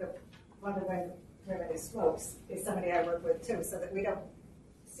one of the women who smokes is somebody I work with too, so that we don't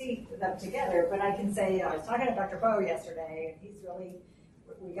see them together. But I can say, I was talking to Dr. Bowe yesterday, and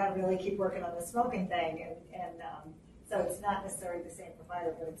we got to really keep working on the smoking thing. And so it's not necessarily the same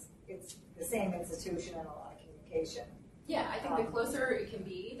provider, but it's the same institution and a lot of communication. Yeah, I think the closer it can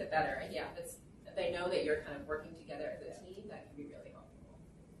be, the better. And yeah, if they know that you're kind of working together as a team, that can be really helpful.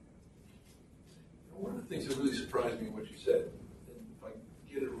 One of the things that really surprised me in what you said, and if I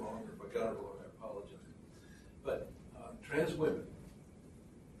get it wrong or if I got it wrong, I apologize, but trans women,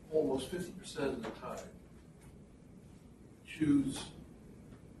 almost 50% of the time, choose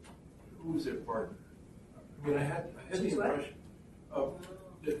who is their partner. I mean, I had the impression of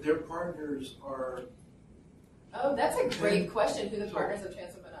that their partners are. Oh, that's a great question. Who the partners of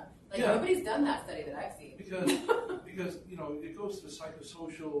trans women are? Like nobody's done that study that I've seen. Because it goes to the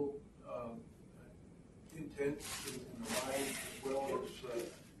psychosocial intent in the mind, as well as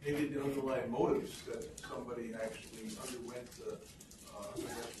maybe the underlying motives that somebody actually underwent the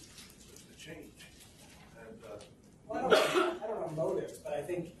change. And I don't know motives, but I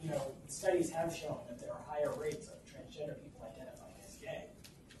think studies have shown that there are higher rates of transgender people identifying as gay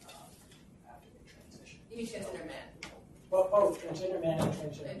after they transition. You mean transgender men? Well, both transgender men and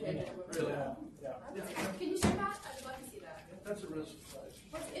transgender women. Really? Yeah. Can you share that? I'd love to see that. That's a real surprise.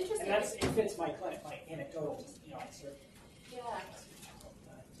 What's interesting? And it fits my anecdotal, insert. Yeah.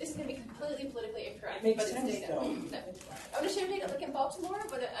 This is going to be completely politically incorrect. It makes but sense, it's data. though. I want to share data. Like in Baltimore,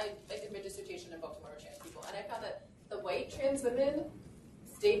 but I did my dissertation in Baltimore with trans people, and I found that the white trans women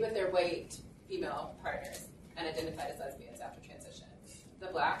stayed with their white female partners and identified as lesbians after transition. The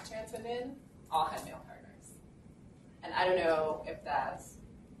black trans women all had male partners. And I don't know if that's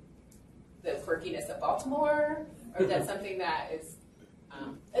the quirkiness of Baltimore, or if that's something that is...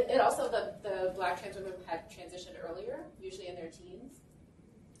 It also, the black trans women had transitioned earlier, usually in their teens,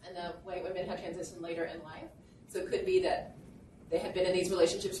 and the white women had transitioned later in life. So it could be that they had been in these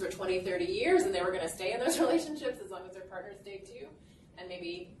relationships for 20, 30 years, and they were going to stay in those relationships as long as their partners stayed too. And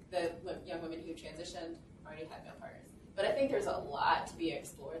maybe the young women who transitioned already had male partners. But I think there's a lot to be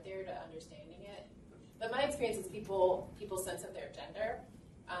explored there to understanding it. But my experience is people's sense of their gender,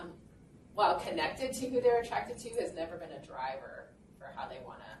 while connected to who they're attracted to, has never been a driver for how they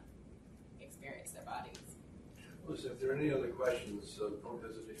want to experience their bodies. Listen, if there are any other questions, don't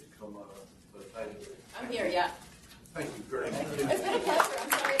hesitate to come but I. I'm here, yeah. Thank you very much. It's been a pleasure.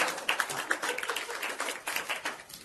 I'm sorry.